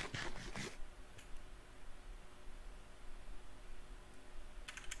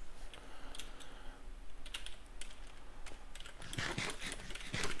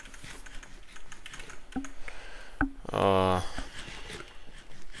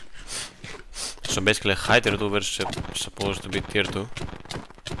 So basically high tier 2 versus supposed to be tier 2.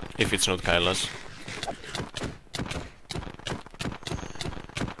 If it's not Kailash.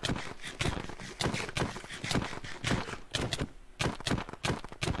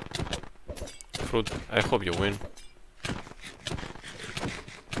 Fruit, I hope you win.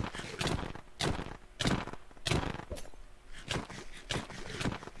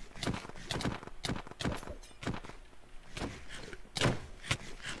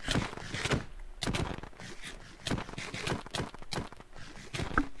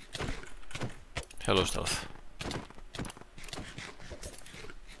 Hello, Stealth.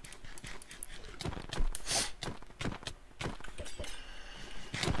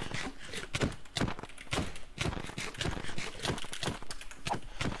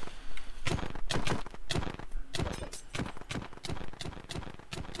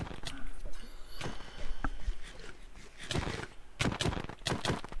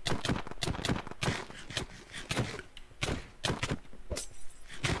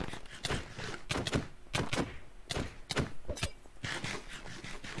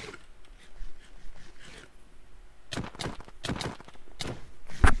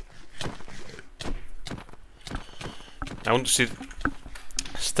 I want to see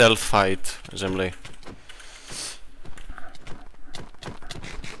Stealth fight Zemley.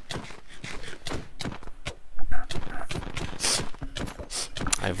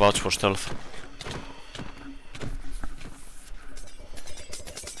 I vouch for Stealth.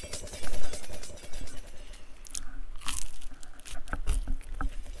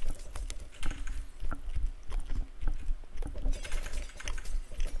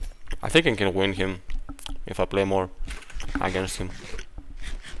 I think I can win him if I play more against him.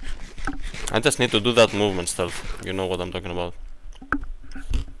 I just need to do that movement Stealth. You know what I'm talking about.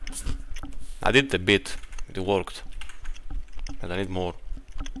 I did a bit, it worked, but I need more.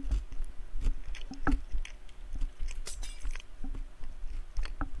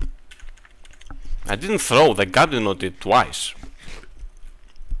 I didn't throw, the guy did not do it twice.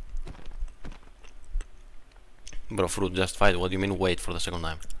 Bro, Fruit, just fight. What do you mean wait for the second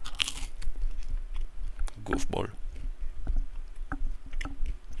time? Goofball.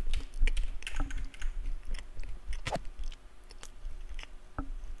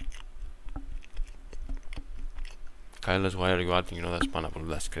 Kylos, why are you acting? You know that's pineapple.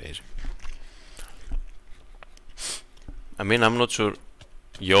 That's crazy. I mean, I'm not sure.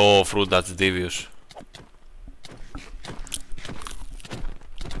 Yo, Fruit, that's devious.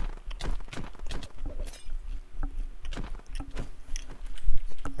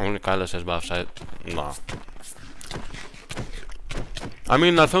 Only Kylos has buffs. No. I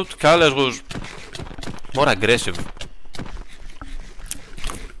mean, I thought Kylos was more aggressive.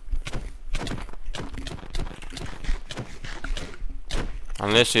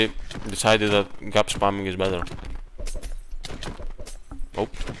 Unless he decided that gap spamming is better. Oh,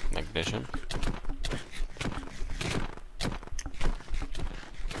 aggression.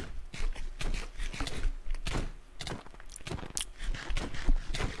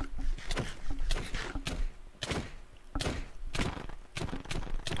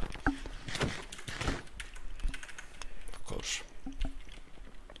 Of course.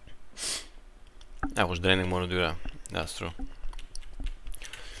 I was draining Monodura. That's true.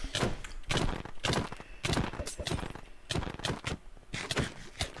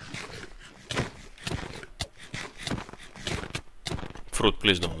 Fruit,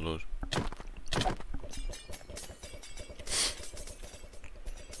 please don't lose.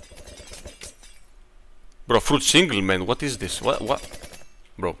 Bro, Fruit single, man. What is this? What?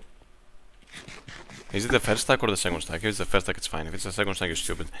 Bro. Is it the first stack or the second stack? If it's the first stack, it's fine. If it's the second stack, you're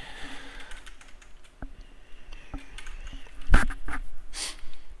stupid.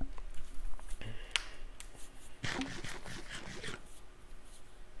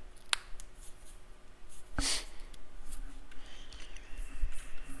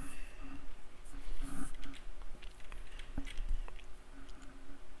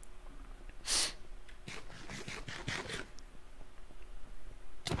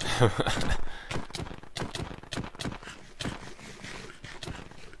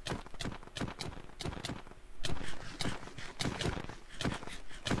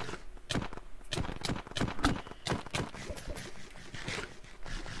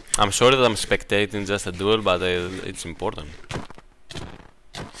 I'm sorry that I'm spectating just a duel, but it's important.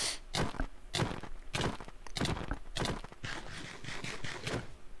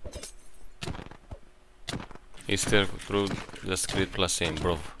 Easter through just crit plus aim,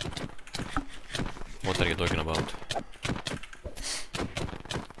 bro. What are you talking about?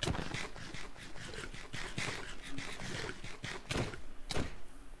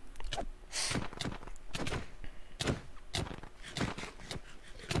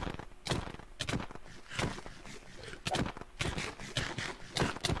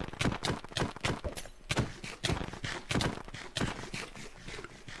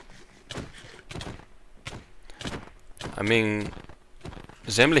 I mean,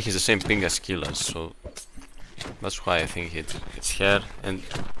 Zemlich is the same ping as Killas, so that's why I think it's her. And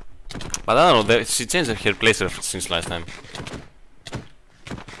but I don't know, she changed her placer since last time.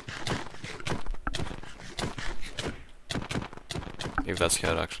 If that's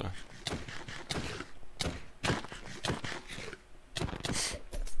her, actually.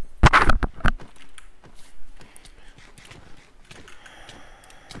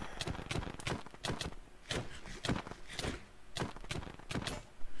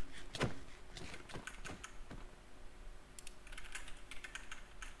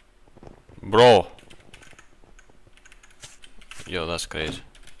 Bro! Yo, that's crazy.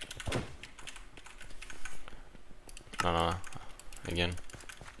 No. Again.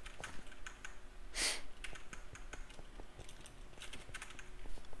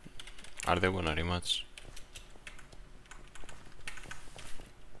 Are they gonna rematch?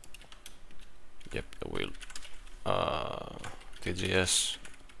 Yep, they will. TGS.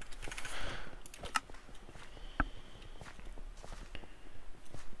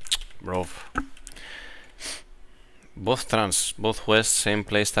 Bro. Both trans, both West, same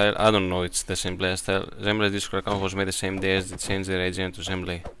playstyle. I don't know, it's the same playstyle. Zemble's Discord account was made the same day as they changed their agent to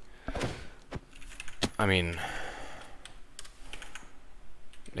Zemble. I mean,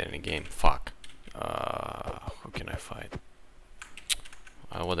 any game, fuck. Who can I fight?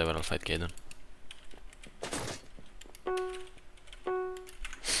 Whatever, I'll fight Kaden.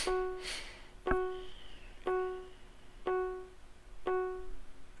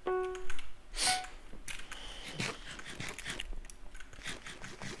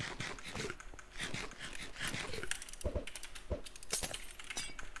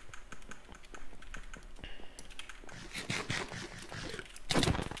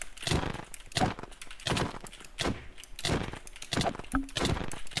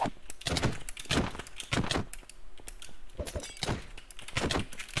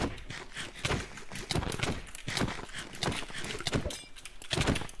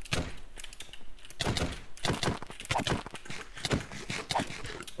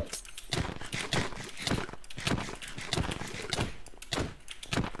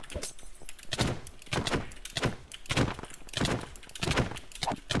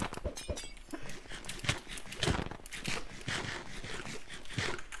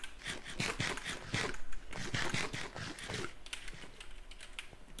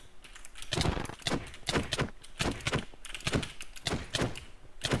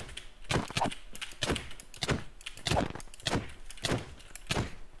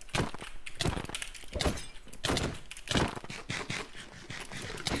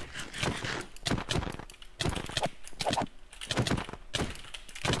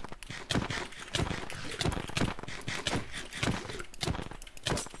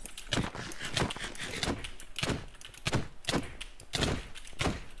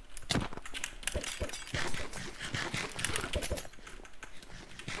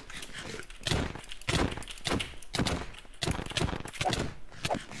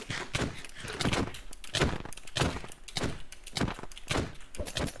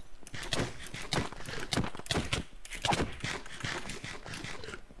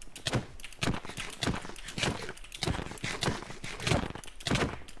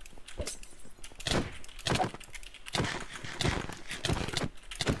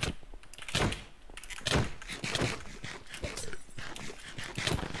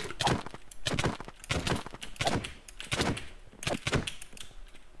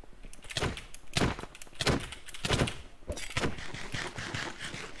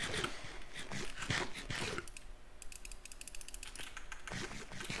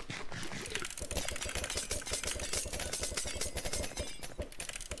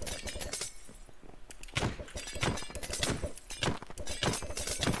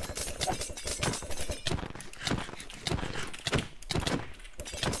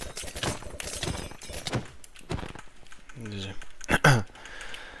 Easy.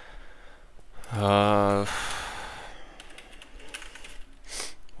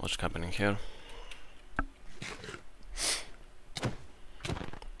 What's happening here?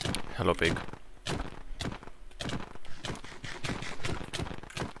 Hello, pig.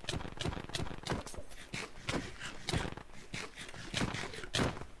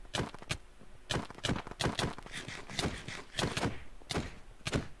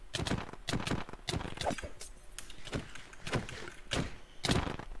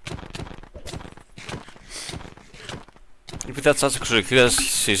 If that's such a because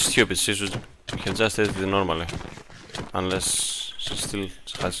she's stupid, she should have just edited it normally. Unless she still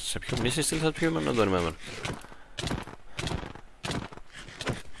has subhuman. Is she still subhuman? I don't remember.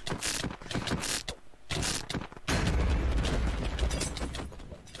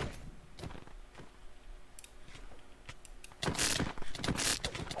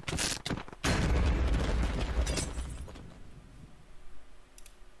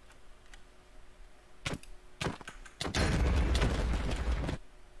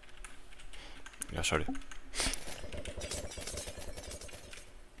 Yeah, sorry.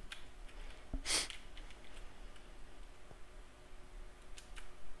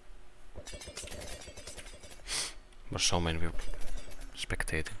 There's so many people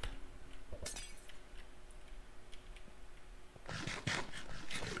spectating.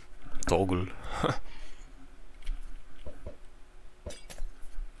 Toggle.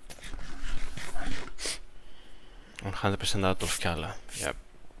 100% out of Kala. Yeah.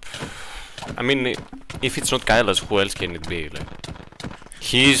 I mean, if it's not Kailash, who else can it be? Like,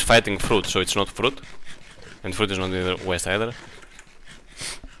 he is fighting Fruit, so it's not Fruit. And Fruit is not in the West either.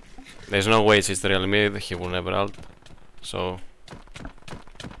 There's no way it's the real mid, he will never ult. So...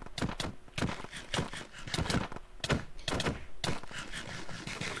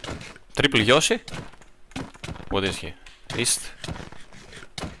 Triple Yoshi? What is he? East?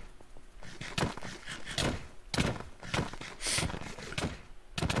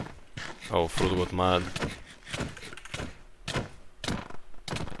 Oh, Fruit got mad.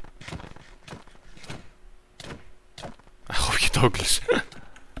 I hope he toggles.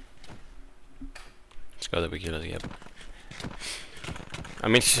 It's gotta be killed, yep. I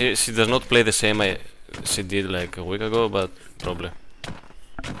mean, she does not play the same she did like a week ago, but probably.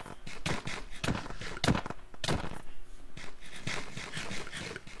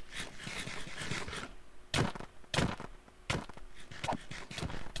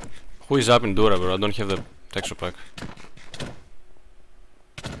 Who is up in Dura, bro? I don't have the texture pack.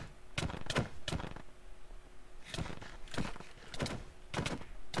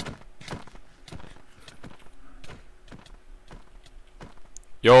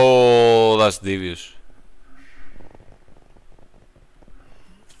 Yo, that's devious.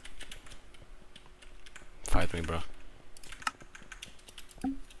 Fight me, bro.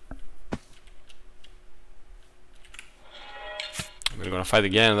 We're gonna fight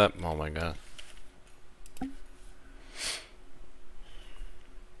again. That, oh my god.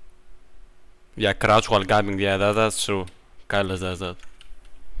 Yeah, crouch while gabbing. Yeah, that's true. Kailash does that.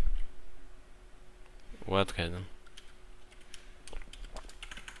 What, Kaiden?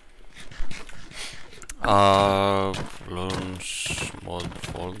 Launch mod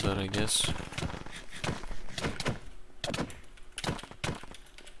folder, I guess.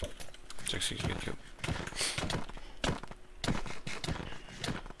 Let's execute you.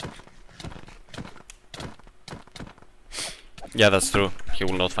 Yeah, that's true. He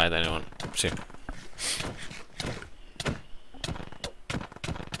will not fight anyone. See.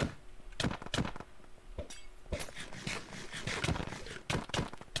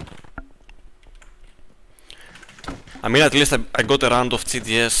 I mean, at least I got a round of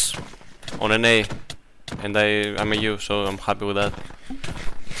GTS on an A, and I'm a U, so I'm happy with that.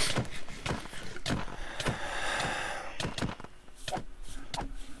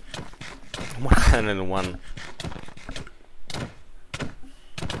 Oh my god, and one.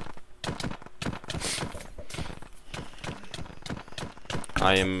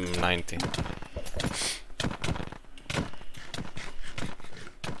 I am 90.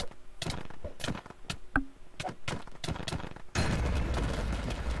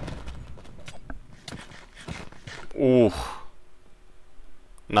 Ooh.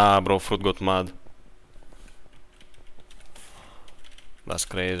 Nah, bro, Fruit got mad. That's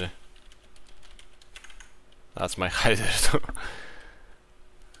crazy. That's my hider too.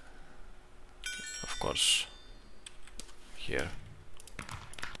 Of course. Here.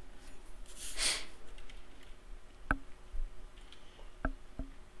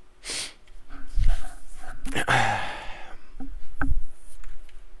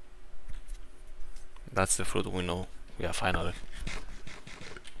 That's the Fruit we know. Yeah, finally.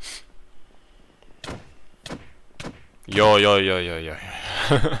 Yo, yo, yo, yo, yo.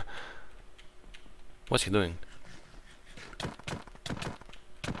 What's he doing?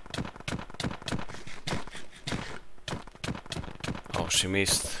 Oh, she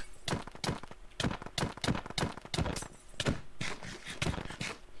missed.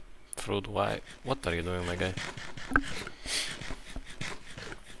 Fruit, why? What are you doing, my guy?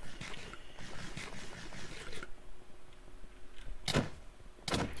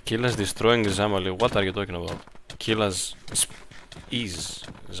 Killas destroying Zamali. What are you talking about? Killas is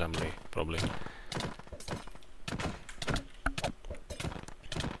Zamali, probably.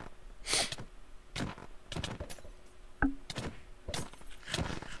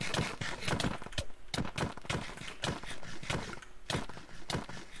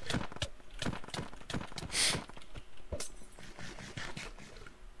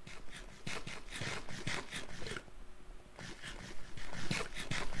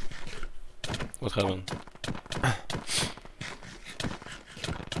 What happened?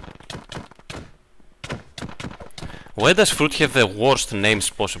 Why does Fruit have the worst names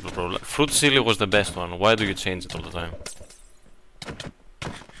possible, bro? Fruit Silly was the best one. Why do you change it all the time?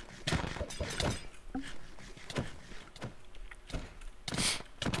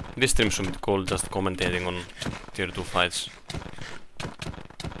 This stream should be called just commentating on tier 2 fights.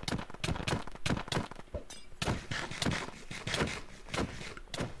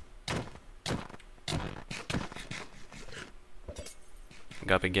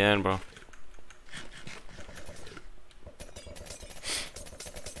 Gap again, bro.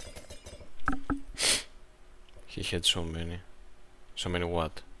 He had so many. So many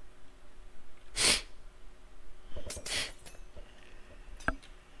what?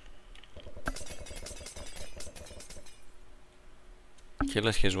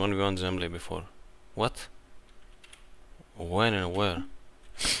 Killas has 1v1 Zemley before. What? When and where?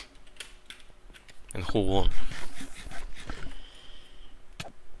 And who won?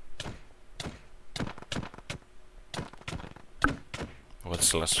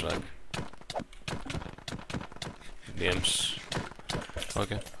 What's last track? DMs.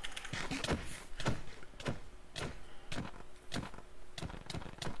 Okay.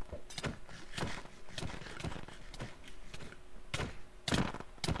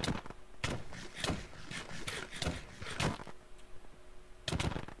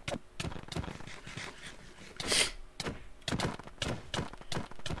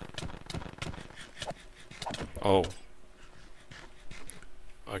 Oh.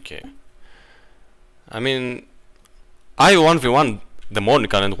 Okay. I mean, I 1v1 the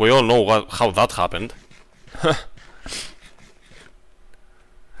Monican and we all know how that happened.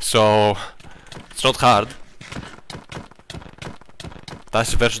 So, it's not hard.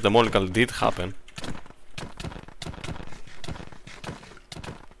 Tassi versus the Monican did happen.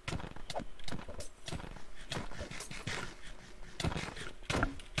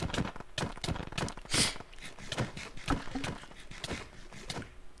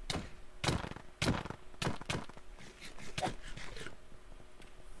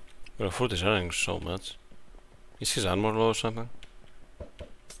 Bro, Fruit is running so much. Is his armor low or something?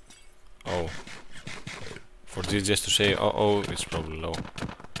 Oh. For this just to say, oh, it's probably low.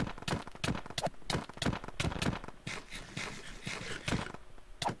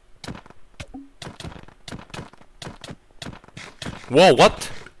 Whoa,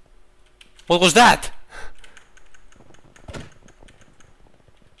 what? What was that?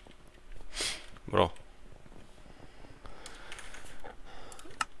 Bro.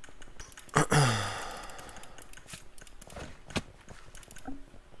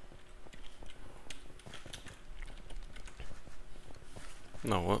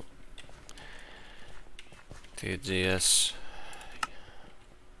 No, what? TGS.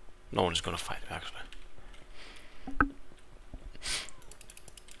 No one is gonna fight me, actually.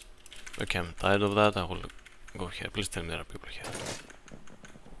 Okay, I'm tired of that. I will go here. Please tell me there are people here.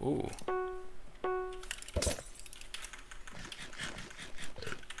 Ooh.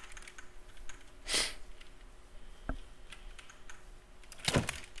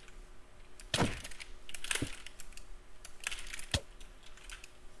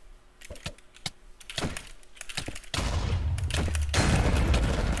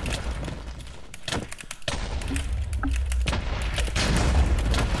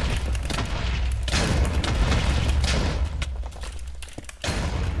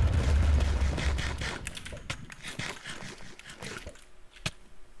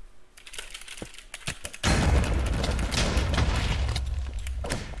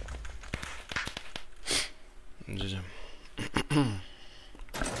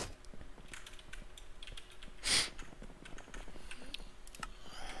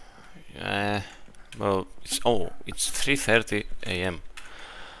 Oh, it's 3:30 a.m.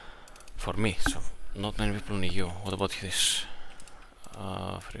 for me, so not many people in EU. What about this?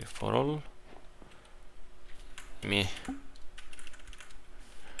 Free for all. Me.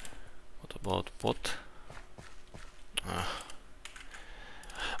 What about bot?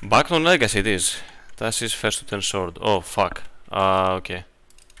 Back on Legacy it is. That is first to 10 sword. Oh fuck. Okay.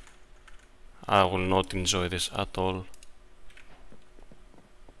 I will not enjoy this at all.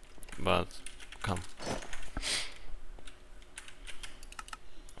 But come.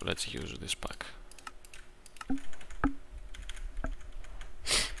 Let's use this pack.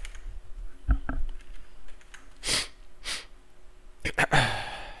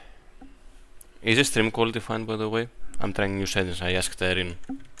 Is the stream quality fine, by the way? I'm trying new settings. I asked Erin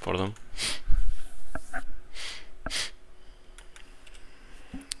for them.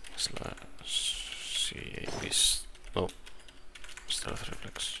 /CAB. No. Stealth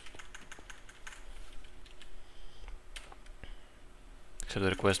reflex. Accept the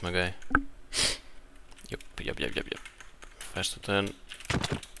request, my guy. Yep. First to 10.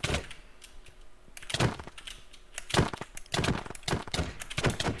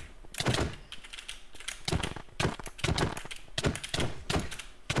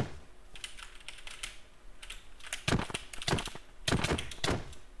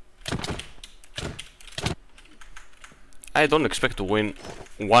 I don't expect to win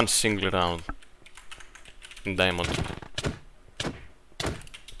one single round in Diamond.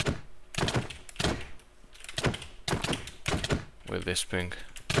 With this ping.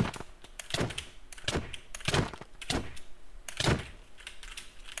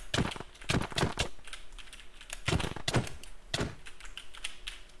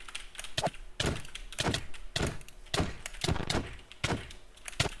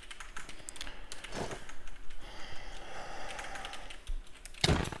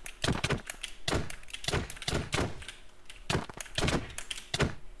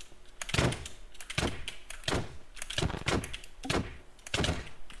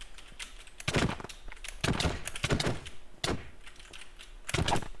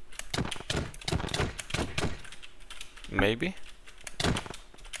 Maybe?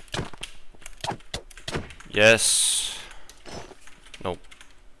 Yes. No.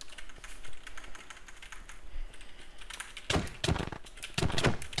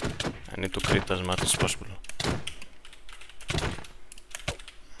 I need to crit as much as possible.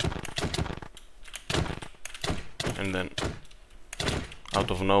 And then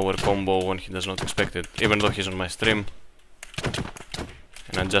out of nowhere combo when he does not expect it, even though he's on my stream.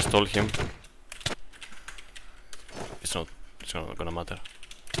 And I just told him it's not gonna matter.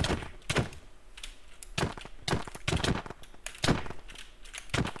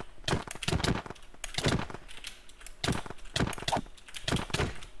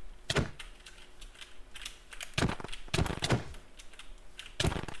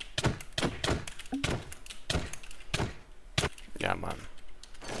 Yeah, man.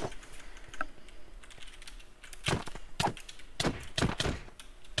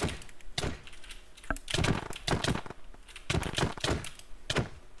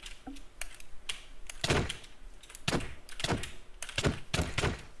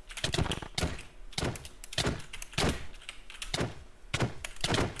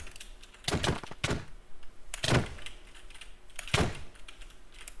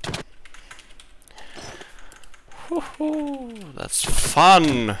 Woohoo! That's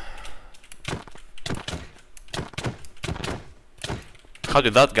fun! How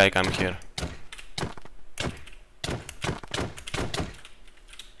did that guy come here?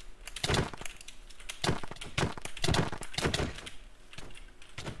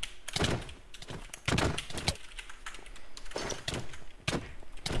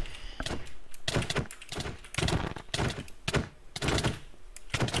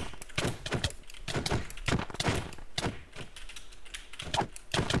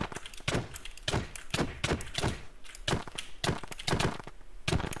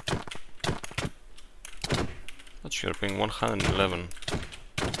 You're paying 111.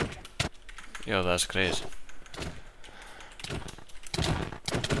 Yo, that's crazy.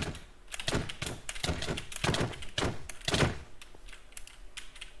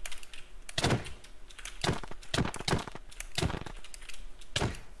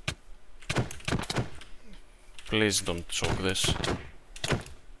 Please don't choke this.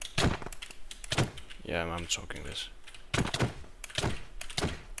 Yeah, I'm choking this.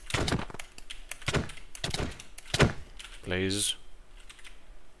 Please.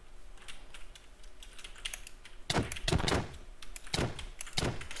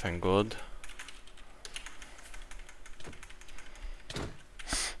 Thank God.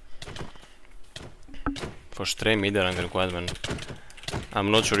 for stray media rank requirement. I'm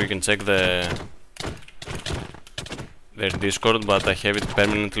not sure you can check their Discord, but I have it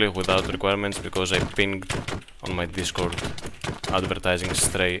permanently without requirements because I pinged on my Discord advertising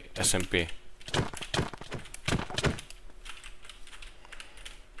stray SMP.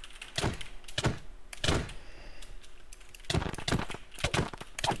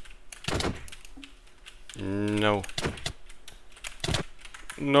 No.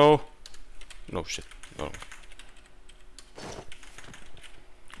 No. No shit. No.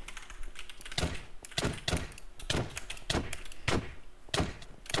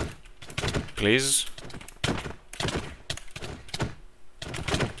 Please.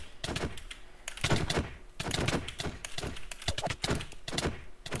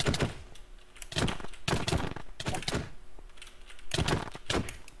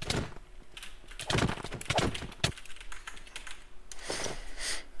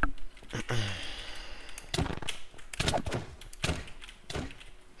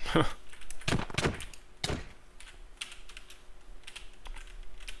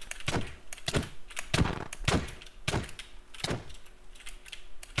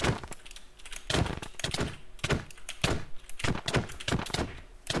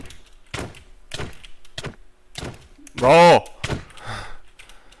 Bro!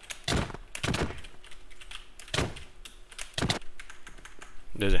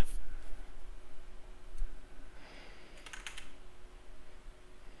 Dizzy.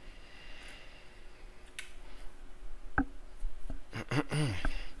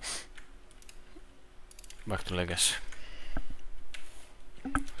 Back to Legacy.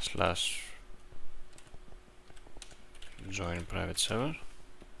 Slash join private server.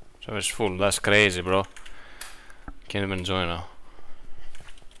 Server's full, that's crazy, bro. Can't even join now.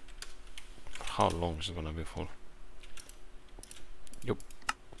 How long is it gonna be full? Yup.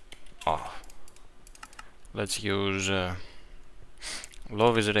 Oh. Let's use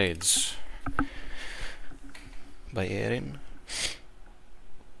Love is Raids by Erin.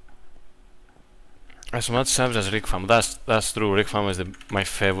 As much subs as Rick Fam. That's true. Rick Fam is my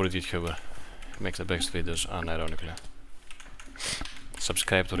favorite YouTuber. He makes the best videos, unironically.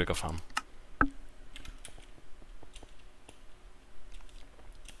 Subscribe to Rick Fam.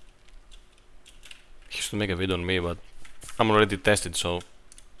 He used to make a video on me, but I'm already tested, so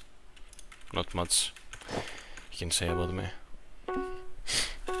not much he can say about me.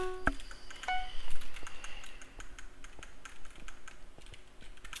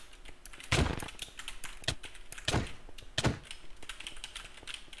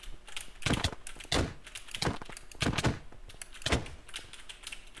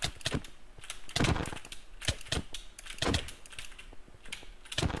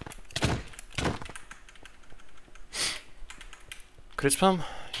 Crit spam?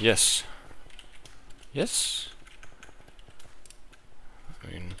 Yes. Yes? I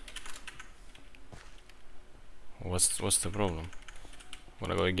mean, what's the problem?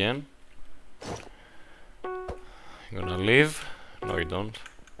 Wanna go again? You gonna leave? No, you don't.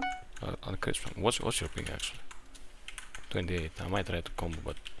 I'll crit spam. What's your ping actually? 28. I might try to combo,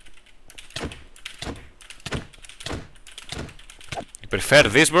 but you prefer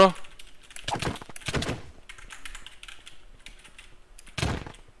this, bro?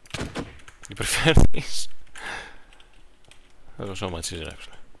 You prefer this? That was so much easier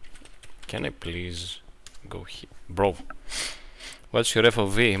actually. Can I please go here? Bro, what's your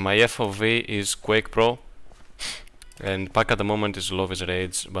FOV? My FOV is Quake Pro, and pack at the moment is Love is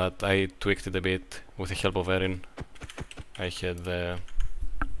Rage, but I tweaked it a bit with the help of Erin. I had the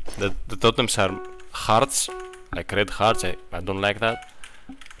totems are hearts, like red hearts. I don't like that,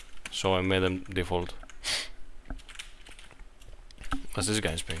 so I made them default. What's this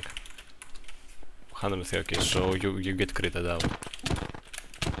guy's ping? 130, okay, so you get critted out.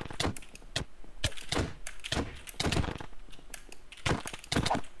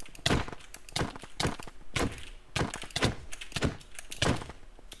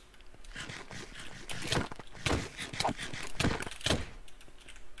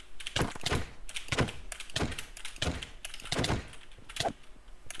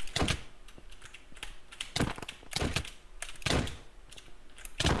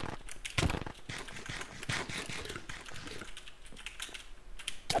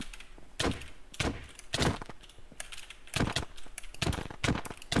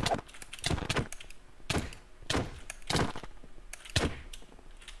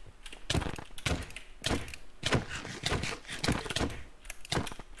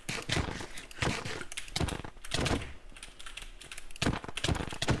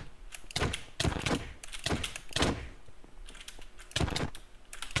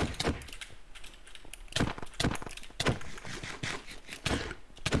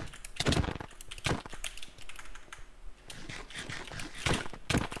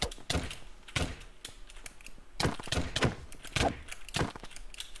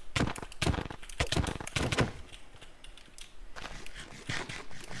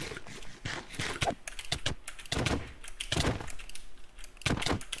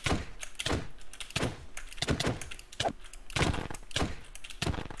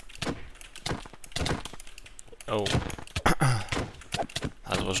 Oh.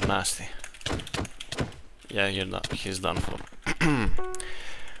 That was nasty. Yeah, he's done for.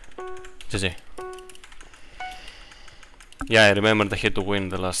 GG. Yeah, I remembered I had to win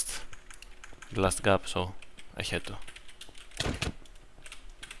the last gap, so I had to.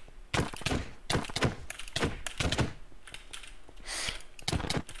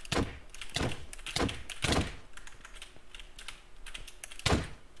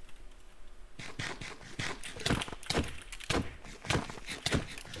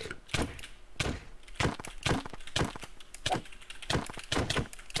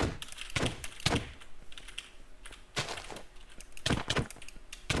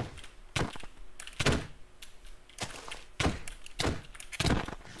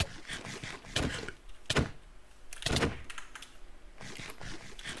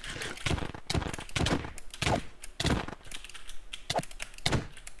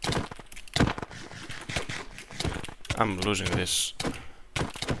 I'm losing this.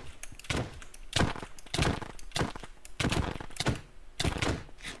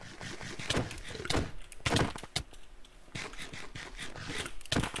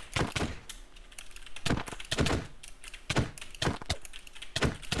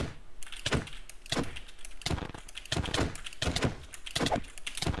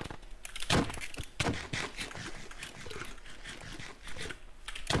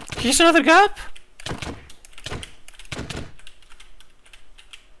 Here's another gap?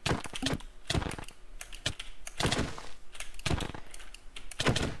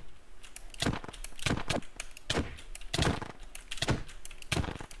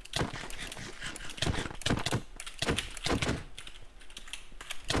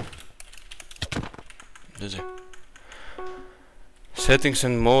 Settings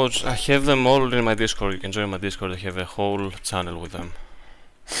and modes, I have them all in my Discord. You can join my Discord, I have a whole channel with them.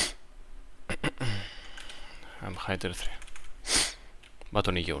 I'm high tier 3. Μα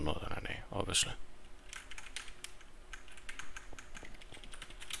τον υγιεινό δεν είναι, obviously.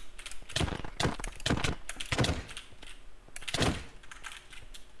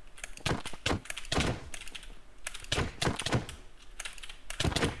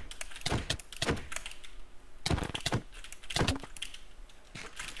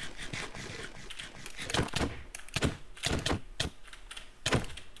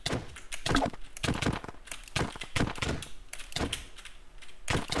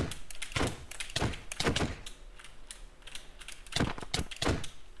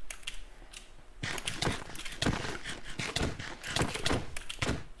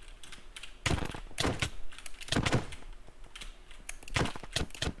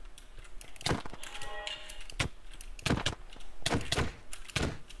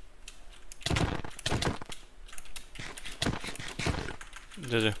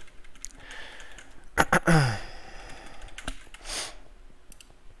 GG.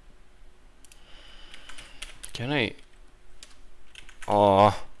 Can I?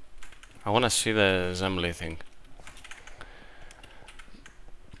 Oh, I wanna see the Zemley thing.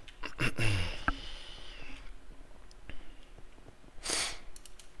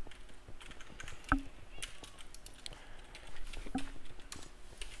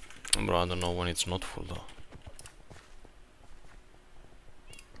 Bro, I don't know when it's not full though.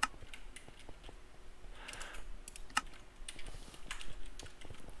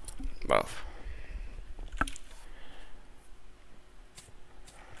 Well.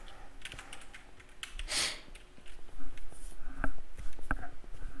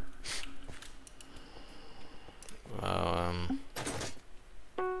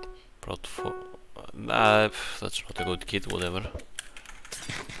 Brought for that's not a good kit, whatever.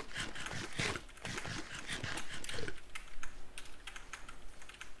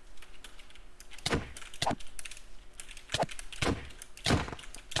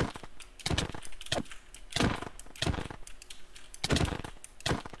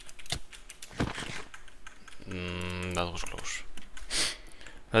 That was close.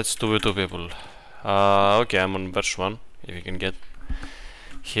 Let's do it, two people. Okay, I'm on verse 1. If you can get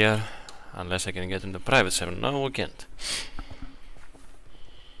here, unless I can get in the private server. No, we can't.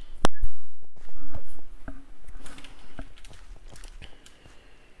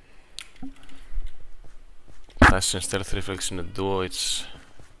 Since stealth reflex in a duo, it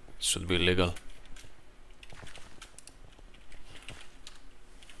should be legal.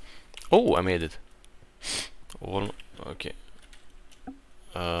 Oh, I made it. Well, okay.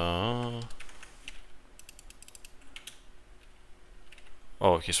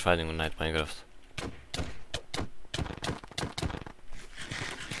 Oh, he's fighting on Night Minecraft.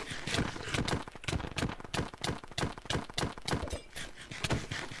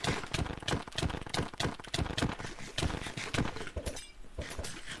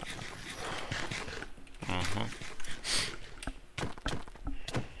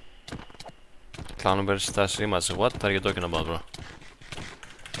 Clownberry Stash rematch. What are you talking about, bro?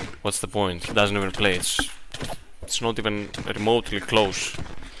 What's the point? He doesn't even play. It's not even remotely close.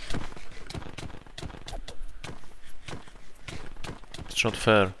 It's not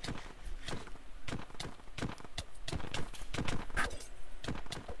fair.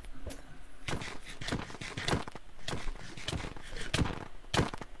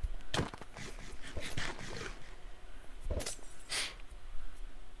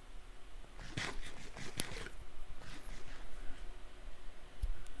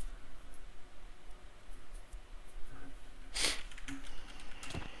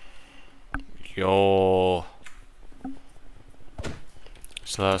 Yo.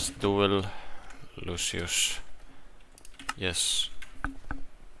 Slash duel Lucius. Yes.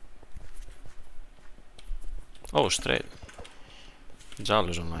 Oh, straight. Jal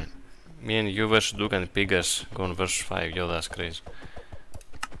is online. Me and you versus Duke and Pigas going versus 5. Yo, that's crazy.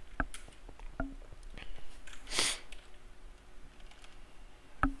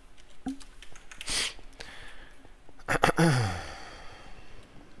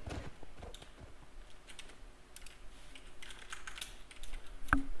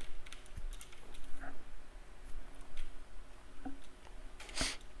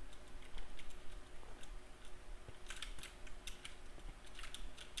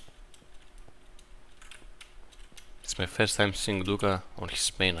 It's my first time seeing Duka on his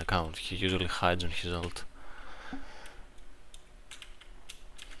main account. He usually hides on his alt.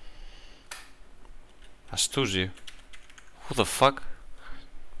 Astuzi? Who the fuck?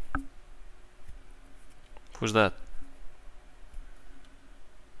 Who's that?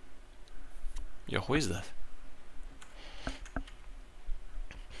 Yo, who is that?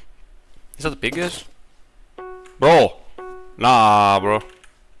 Is that the Pigas? Bro! Nah, bro.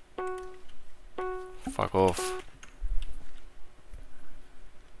 Fuck off.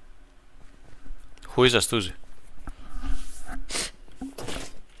 Who is Astuzi?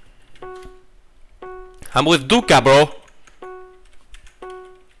 I'm with Duka, bro!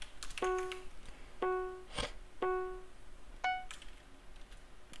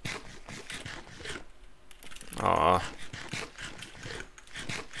 Aww.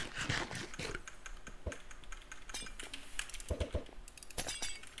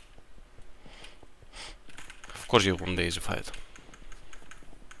 Of course you won the easy fight.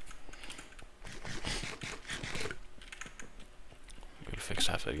 We'll fix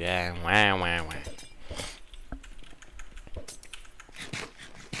after. Yeah, wah.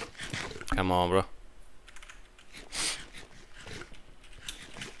 Come on, bro.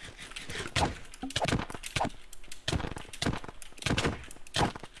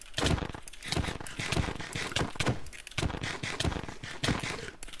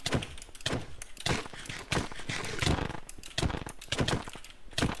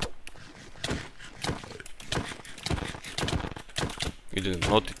 You didn't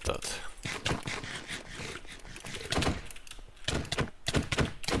notice that.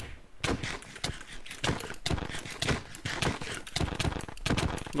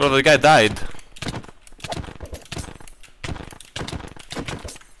 Bro, the guy died.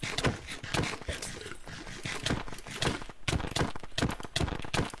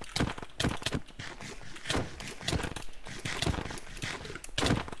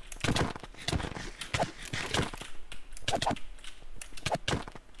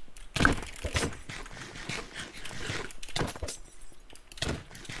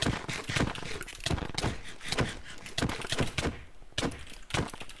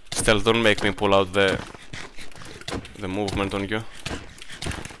 Still, don't make me pull out the movement on you.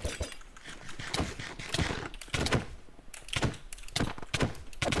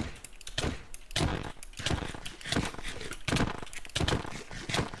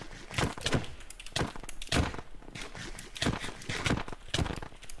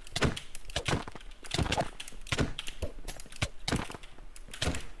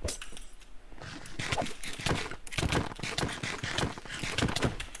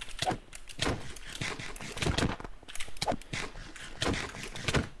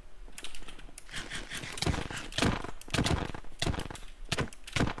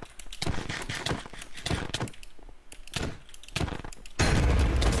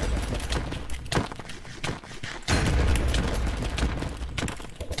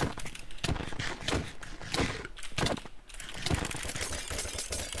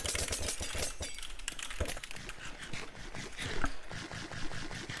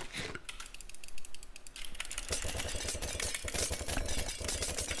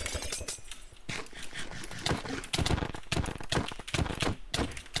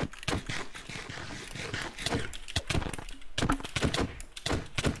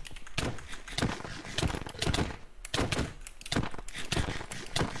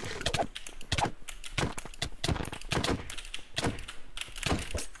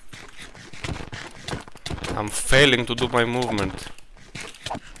 I'm failing to do my movement.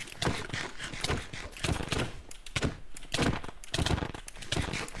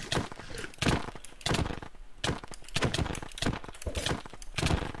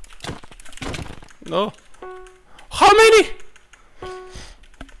 No. How many?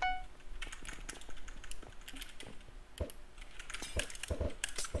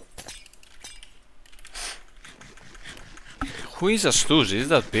 Who is Astuzi? Is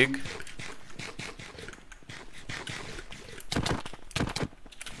that big?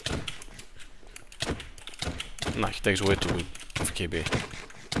 Nah, he takes way too good of KB.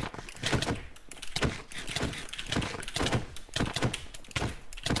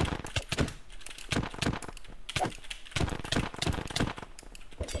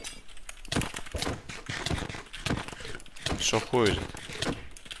 So who is it?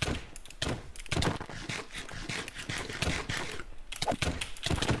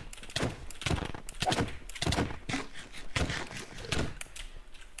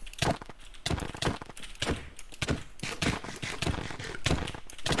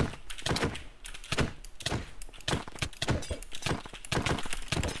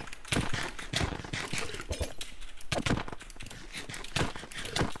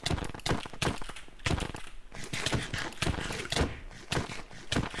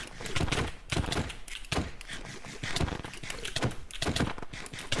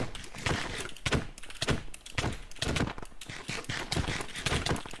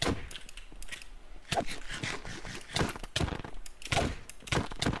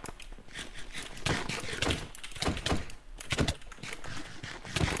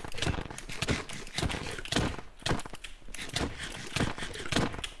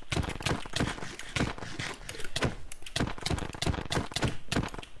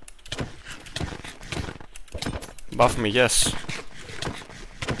 Buff me, yes.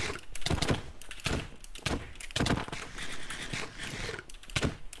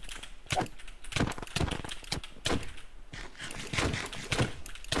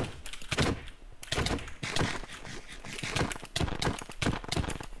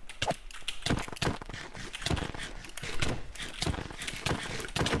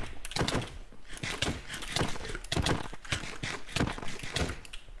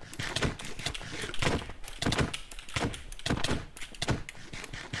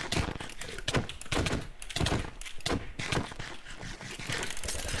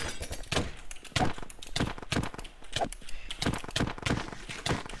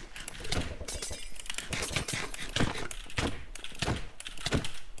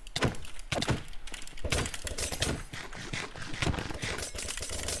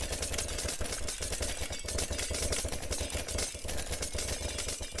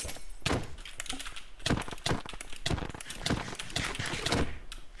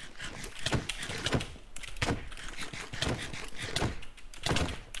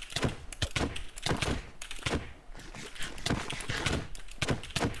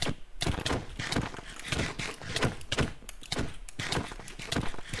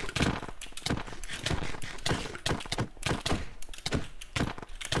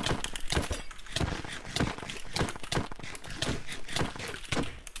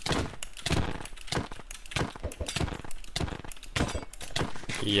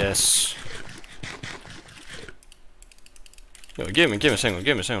 Yes. Yo, give me a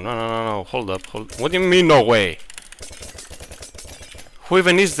second, no, hold up, what do you mean, no way? Who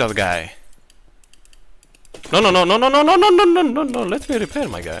even is that guy? No, let me repair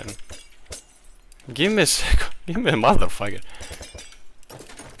my guy. Give me a second, give me a motherfucker.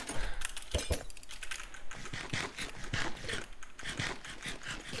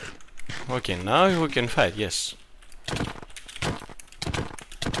 Okay, now we can fight, yes.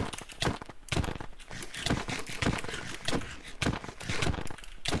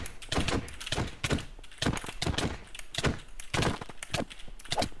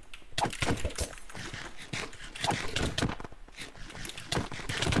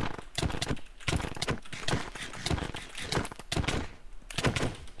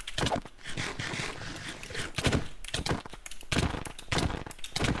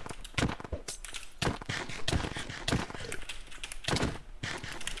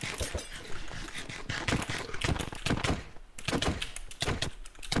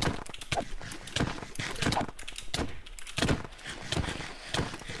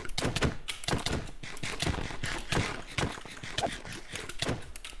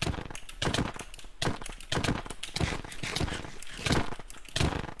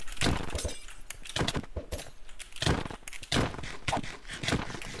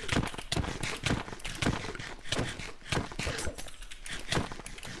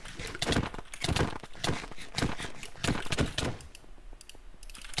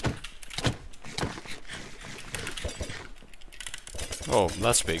 Oh,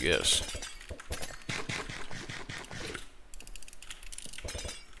 that's big, yes.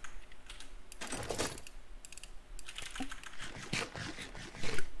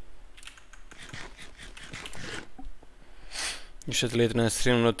 You said late night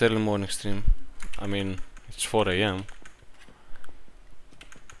stream, not early morning stream. I mean, it's 4 AM.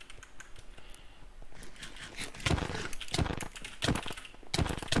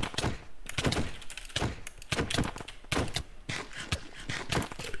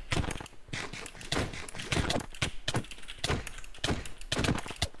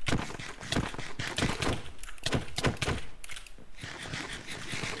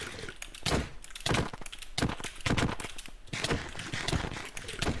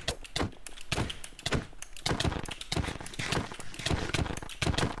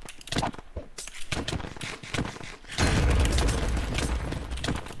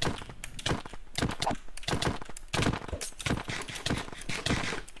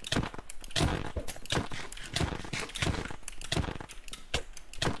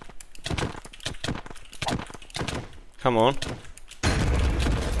 Come on.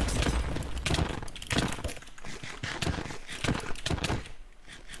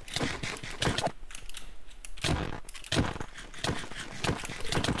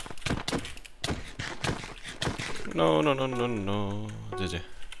 No, no, no, no, no. GG.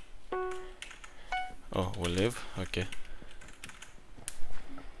 Oh, we live? Okay.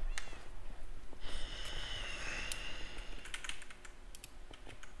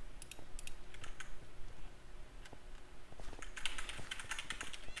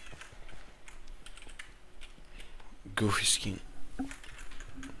 Goofy skin.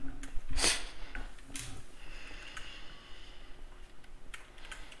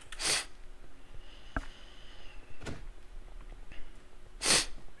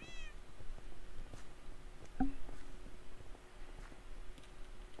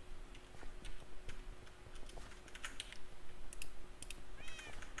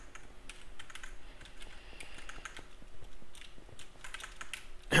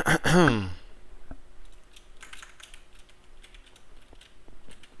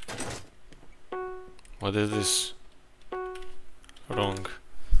 What is this? Wrong.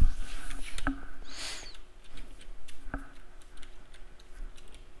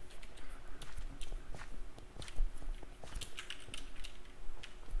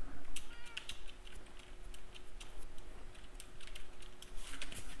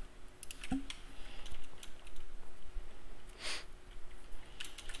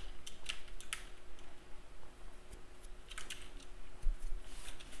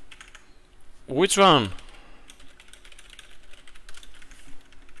 Which one?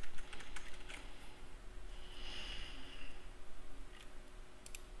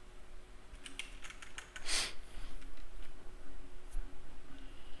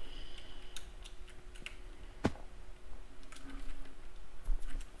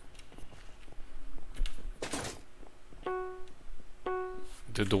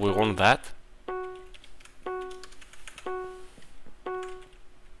 Do we want that?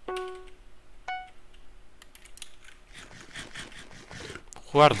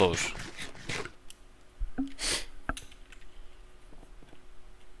 Who are those?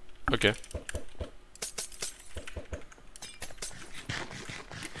 Okay.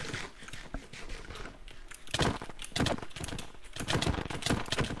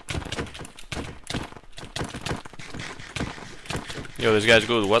 Yo, this guy's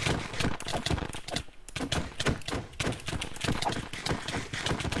good, what?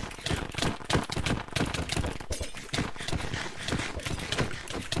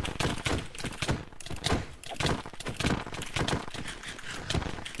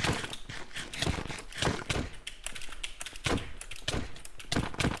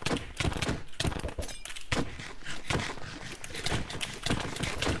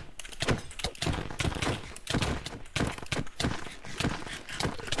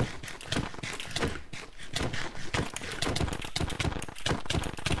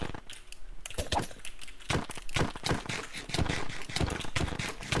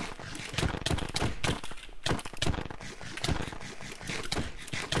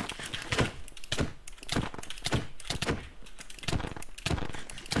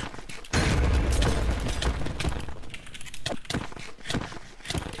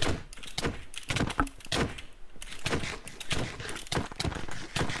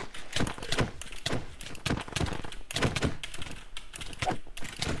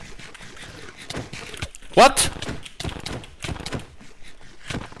 What?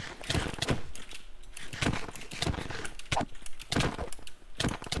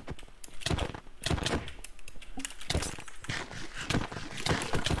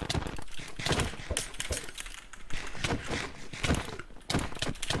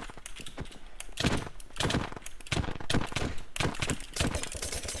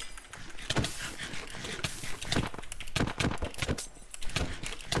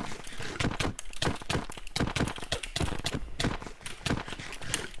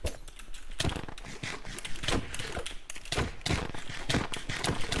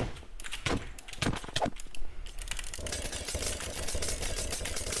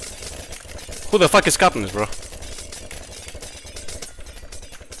 Who the fuck is Katniss, bro?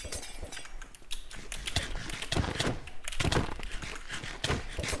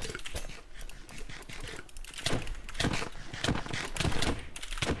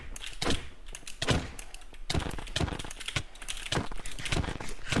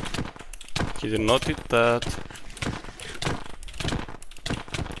 He did not eat that.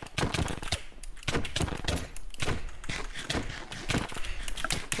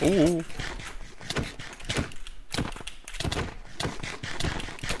 Ooh.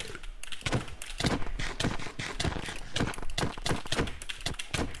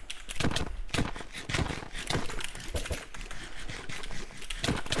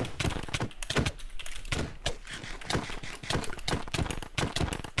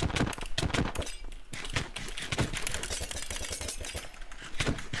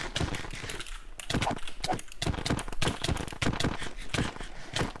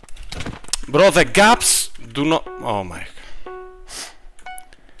 Bro, the gaps do not... Oh my...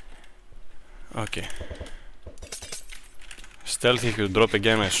 Okay. Stealth if you drop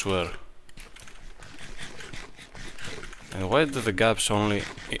again, I swear. And why do the gaps only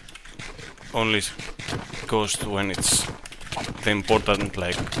ghost when it's the important,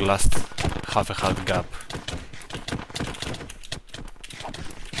 like, last half a heart gap?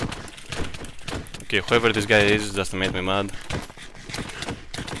 Okay, whoever this guy is just made me mad.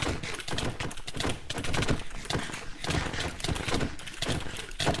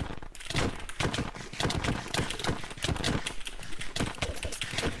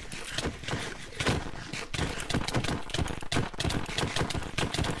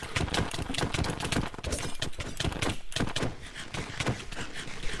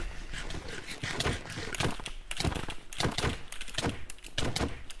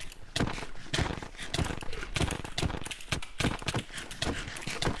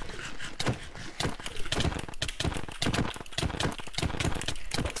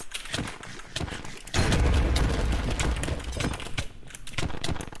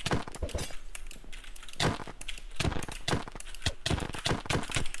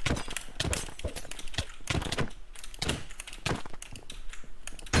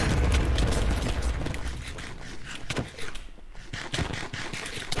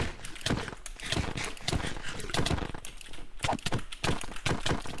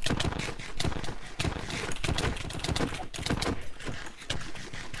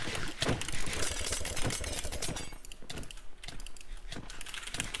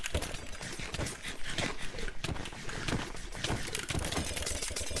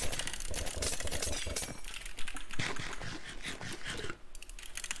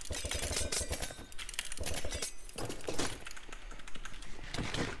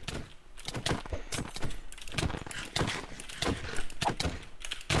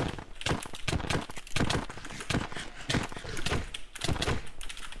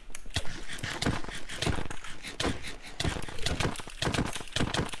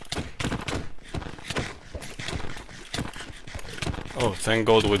 Oh, thank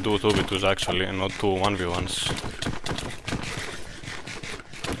God we do 2v2s actually, and not 2 1v1s.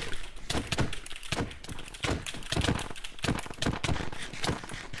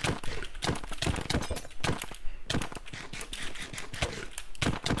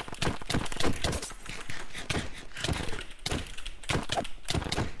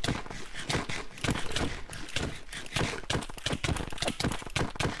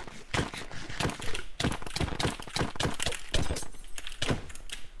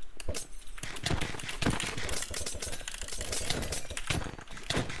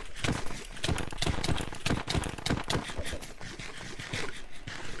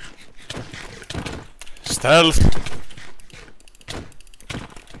 Stealth!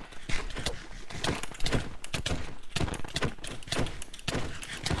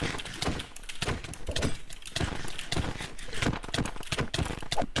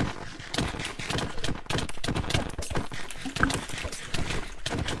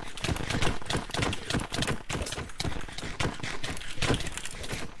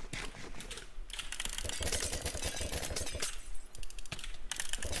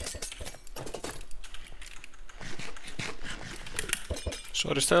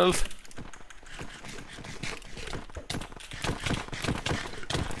 Sorry, Stealth.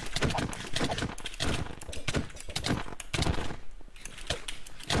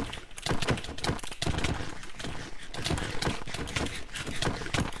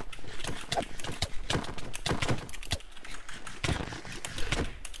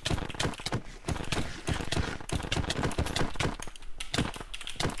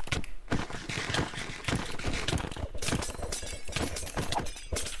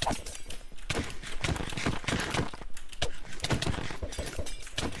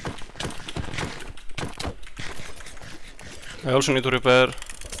 I also need to repair.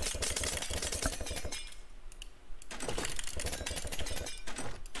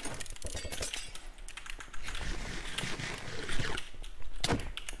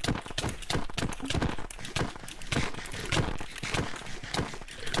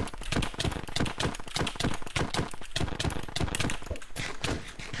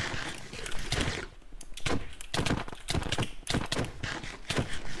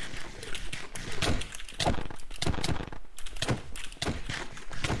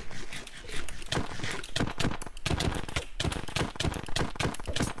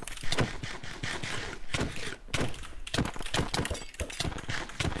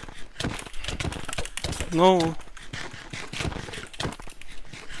 No.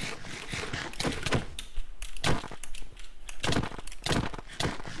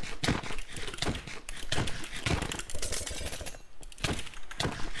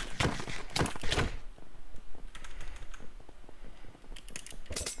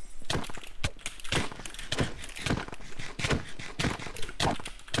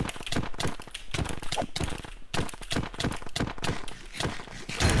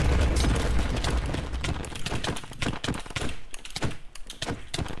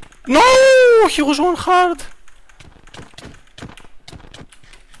 No, he was one hard.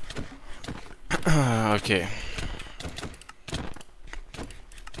 Okay.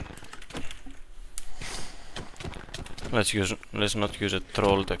 Let's not use a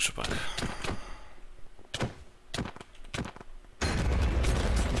troll texture pack.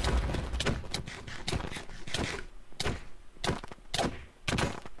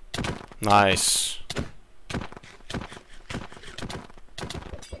 Nice.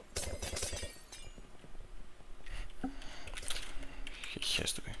 He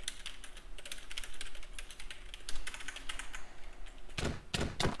has to be.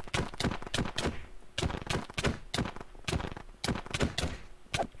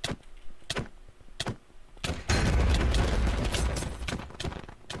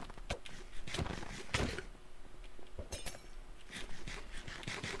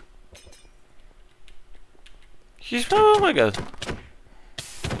 He's, oh my god.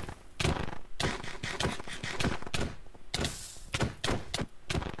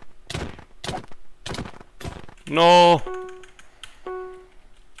 No.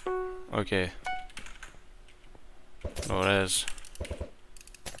 Okay. No res.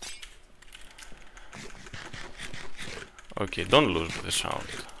 Okay, don't lose the sound.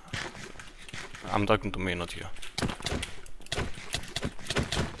 I'm talking to me, not you.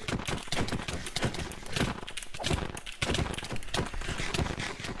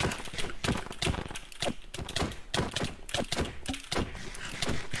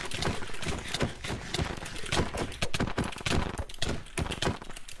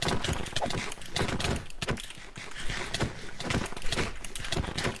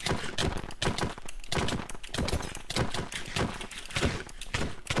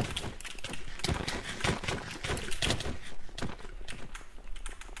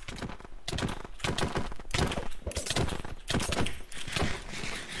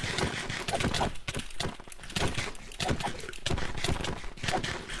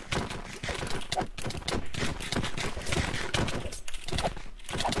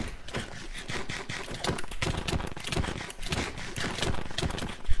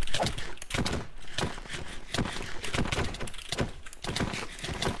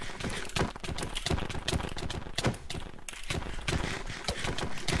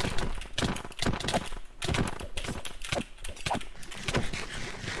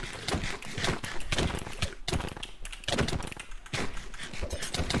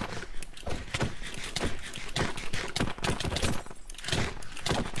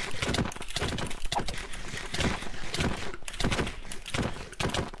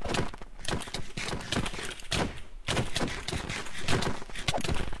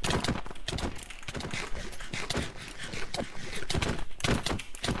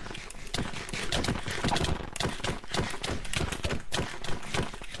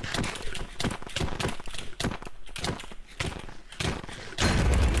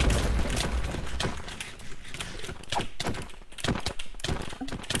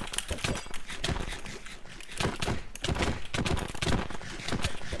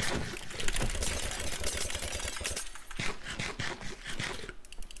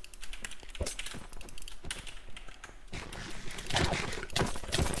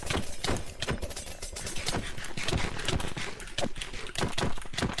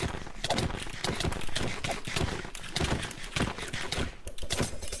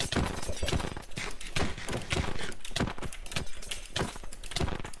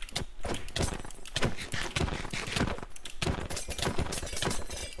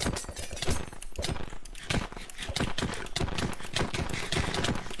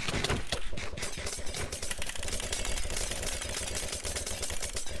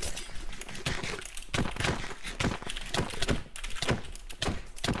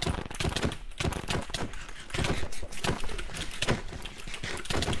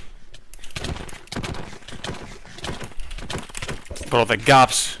 Bro, the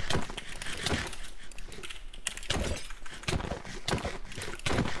gaps.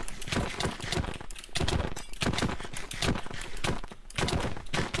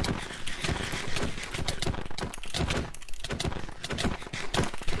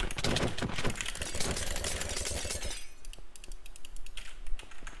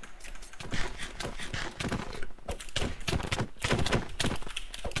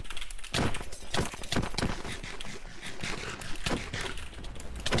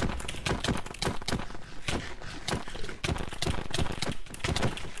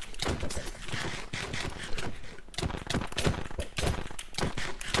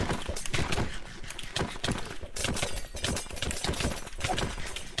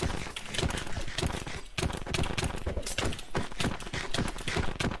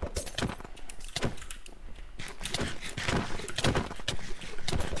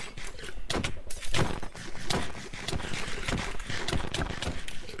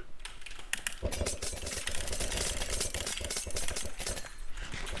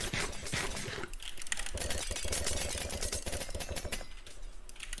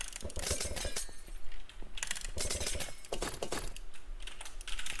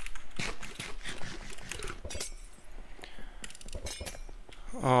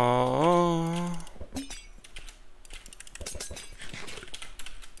 Oh.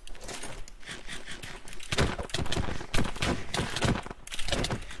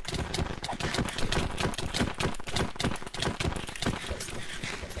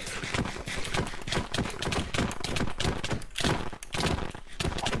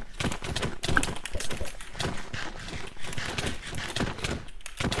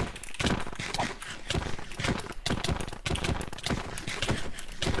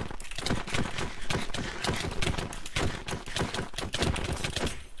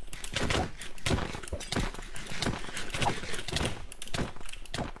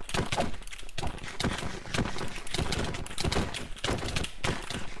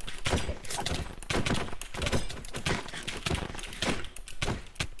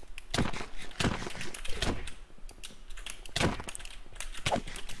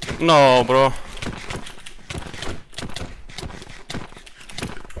 No, bro.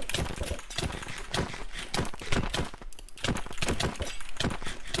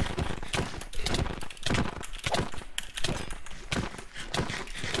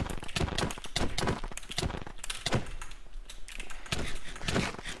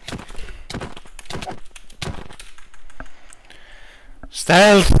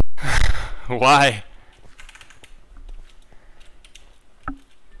 Stealth! Why?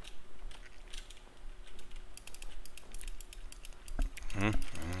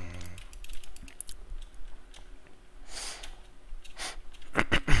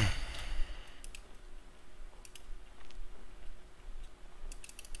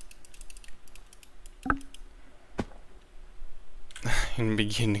 In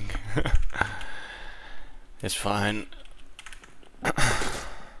beginning. It's fine.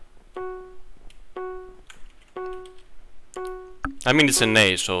 I mean, it's an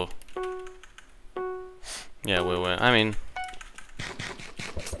A, so yeah, I mean,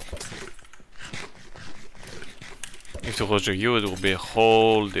 if it was a U, it would be a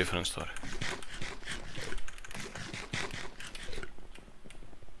whole different story.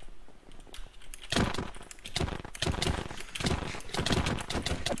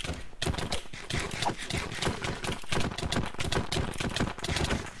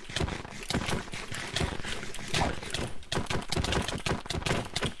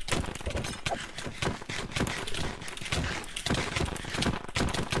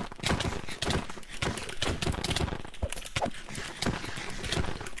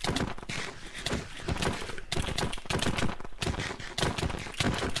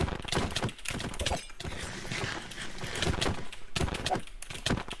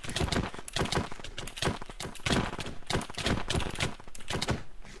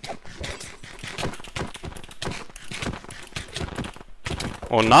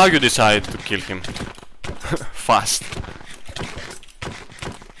 Oh, now you decide to kill him. Fast.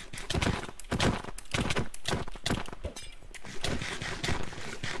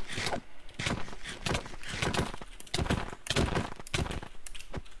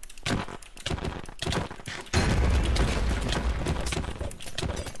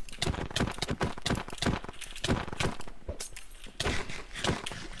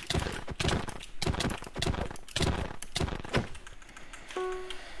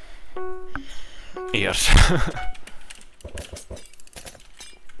 Ears.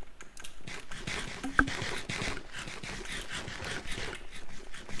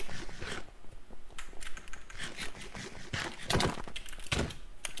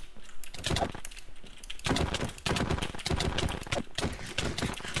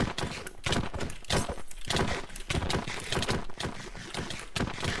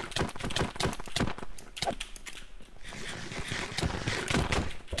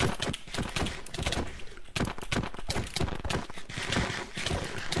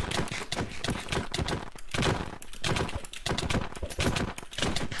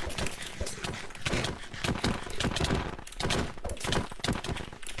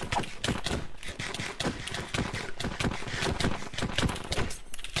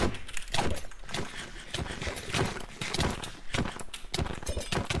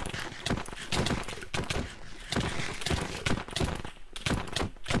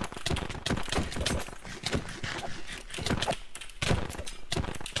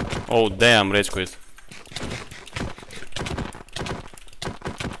 Oh damn, rage quit.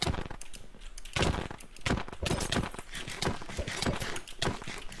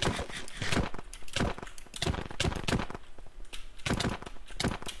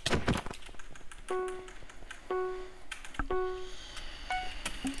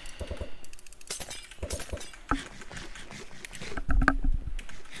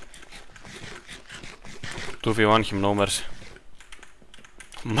 Two v one him, no mercy.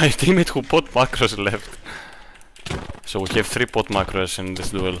 My teammate who pot macros left. So we have 3 pot macros in this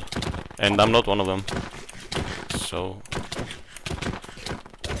duel. And I'm not one of them. So...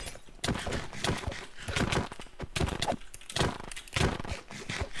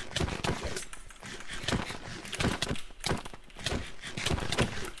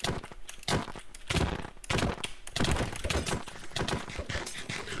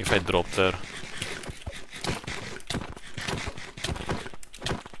 if I drop there...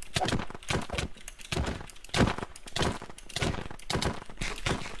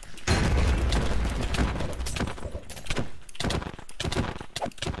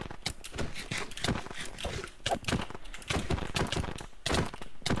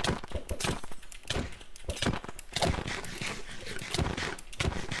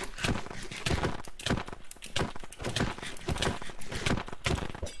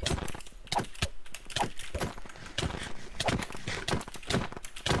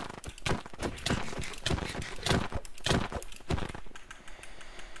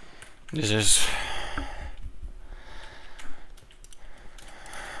 This is...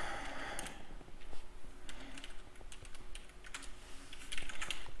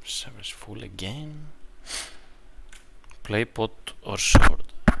 server's full again. Play pot or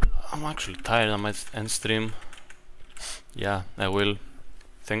short. I'm actually tired, I might end stream. Yeah, I will.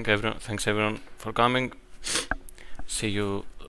 Thanks everyone for coming. See you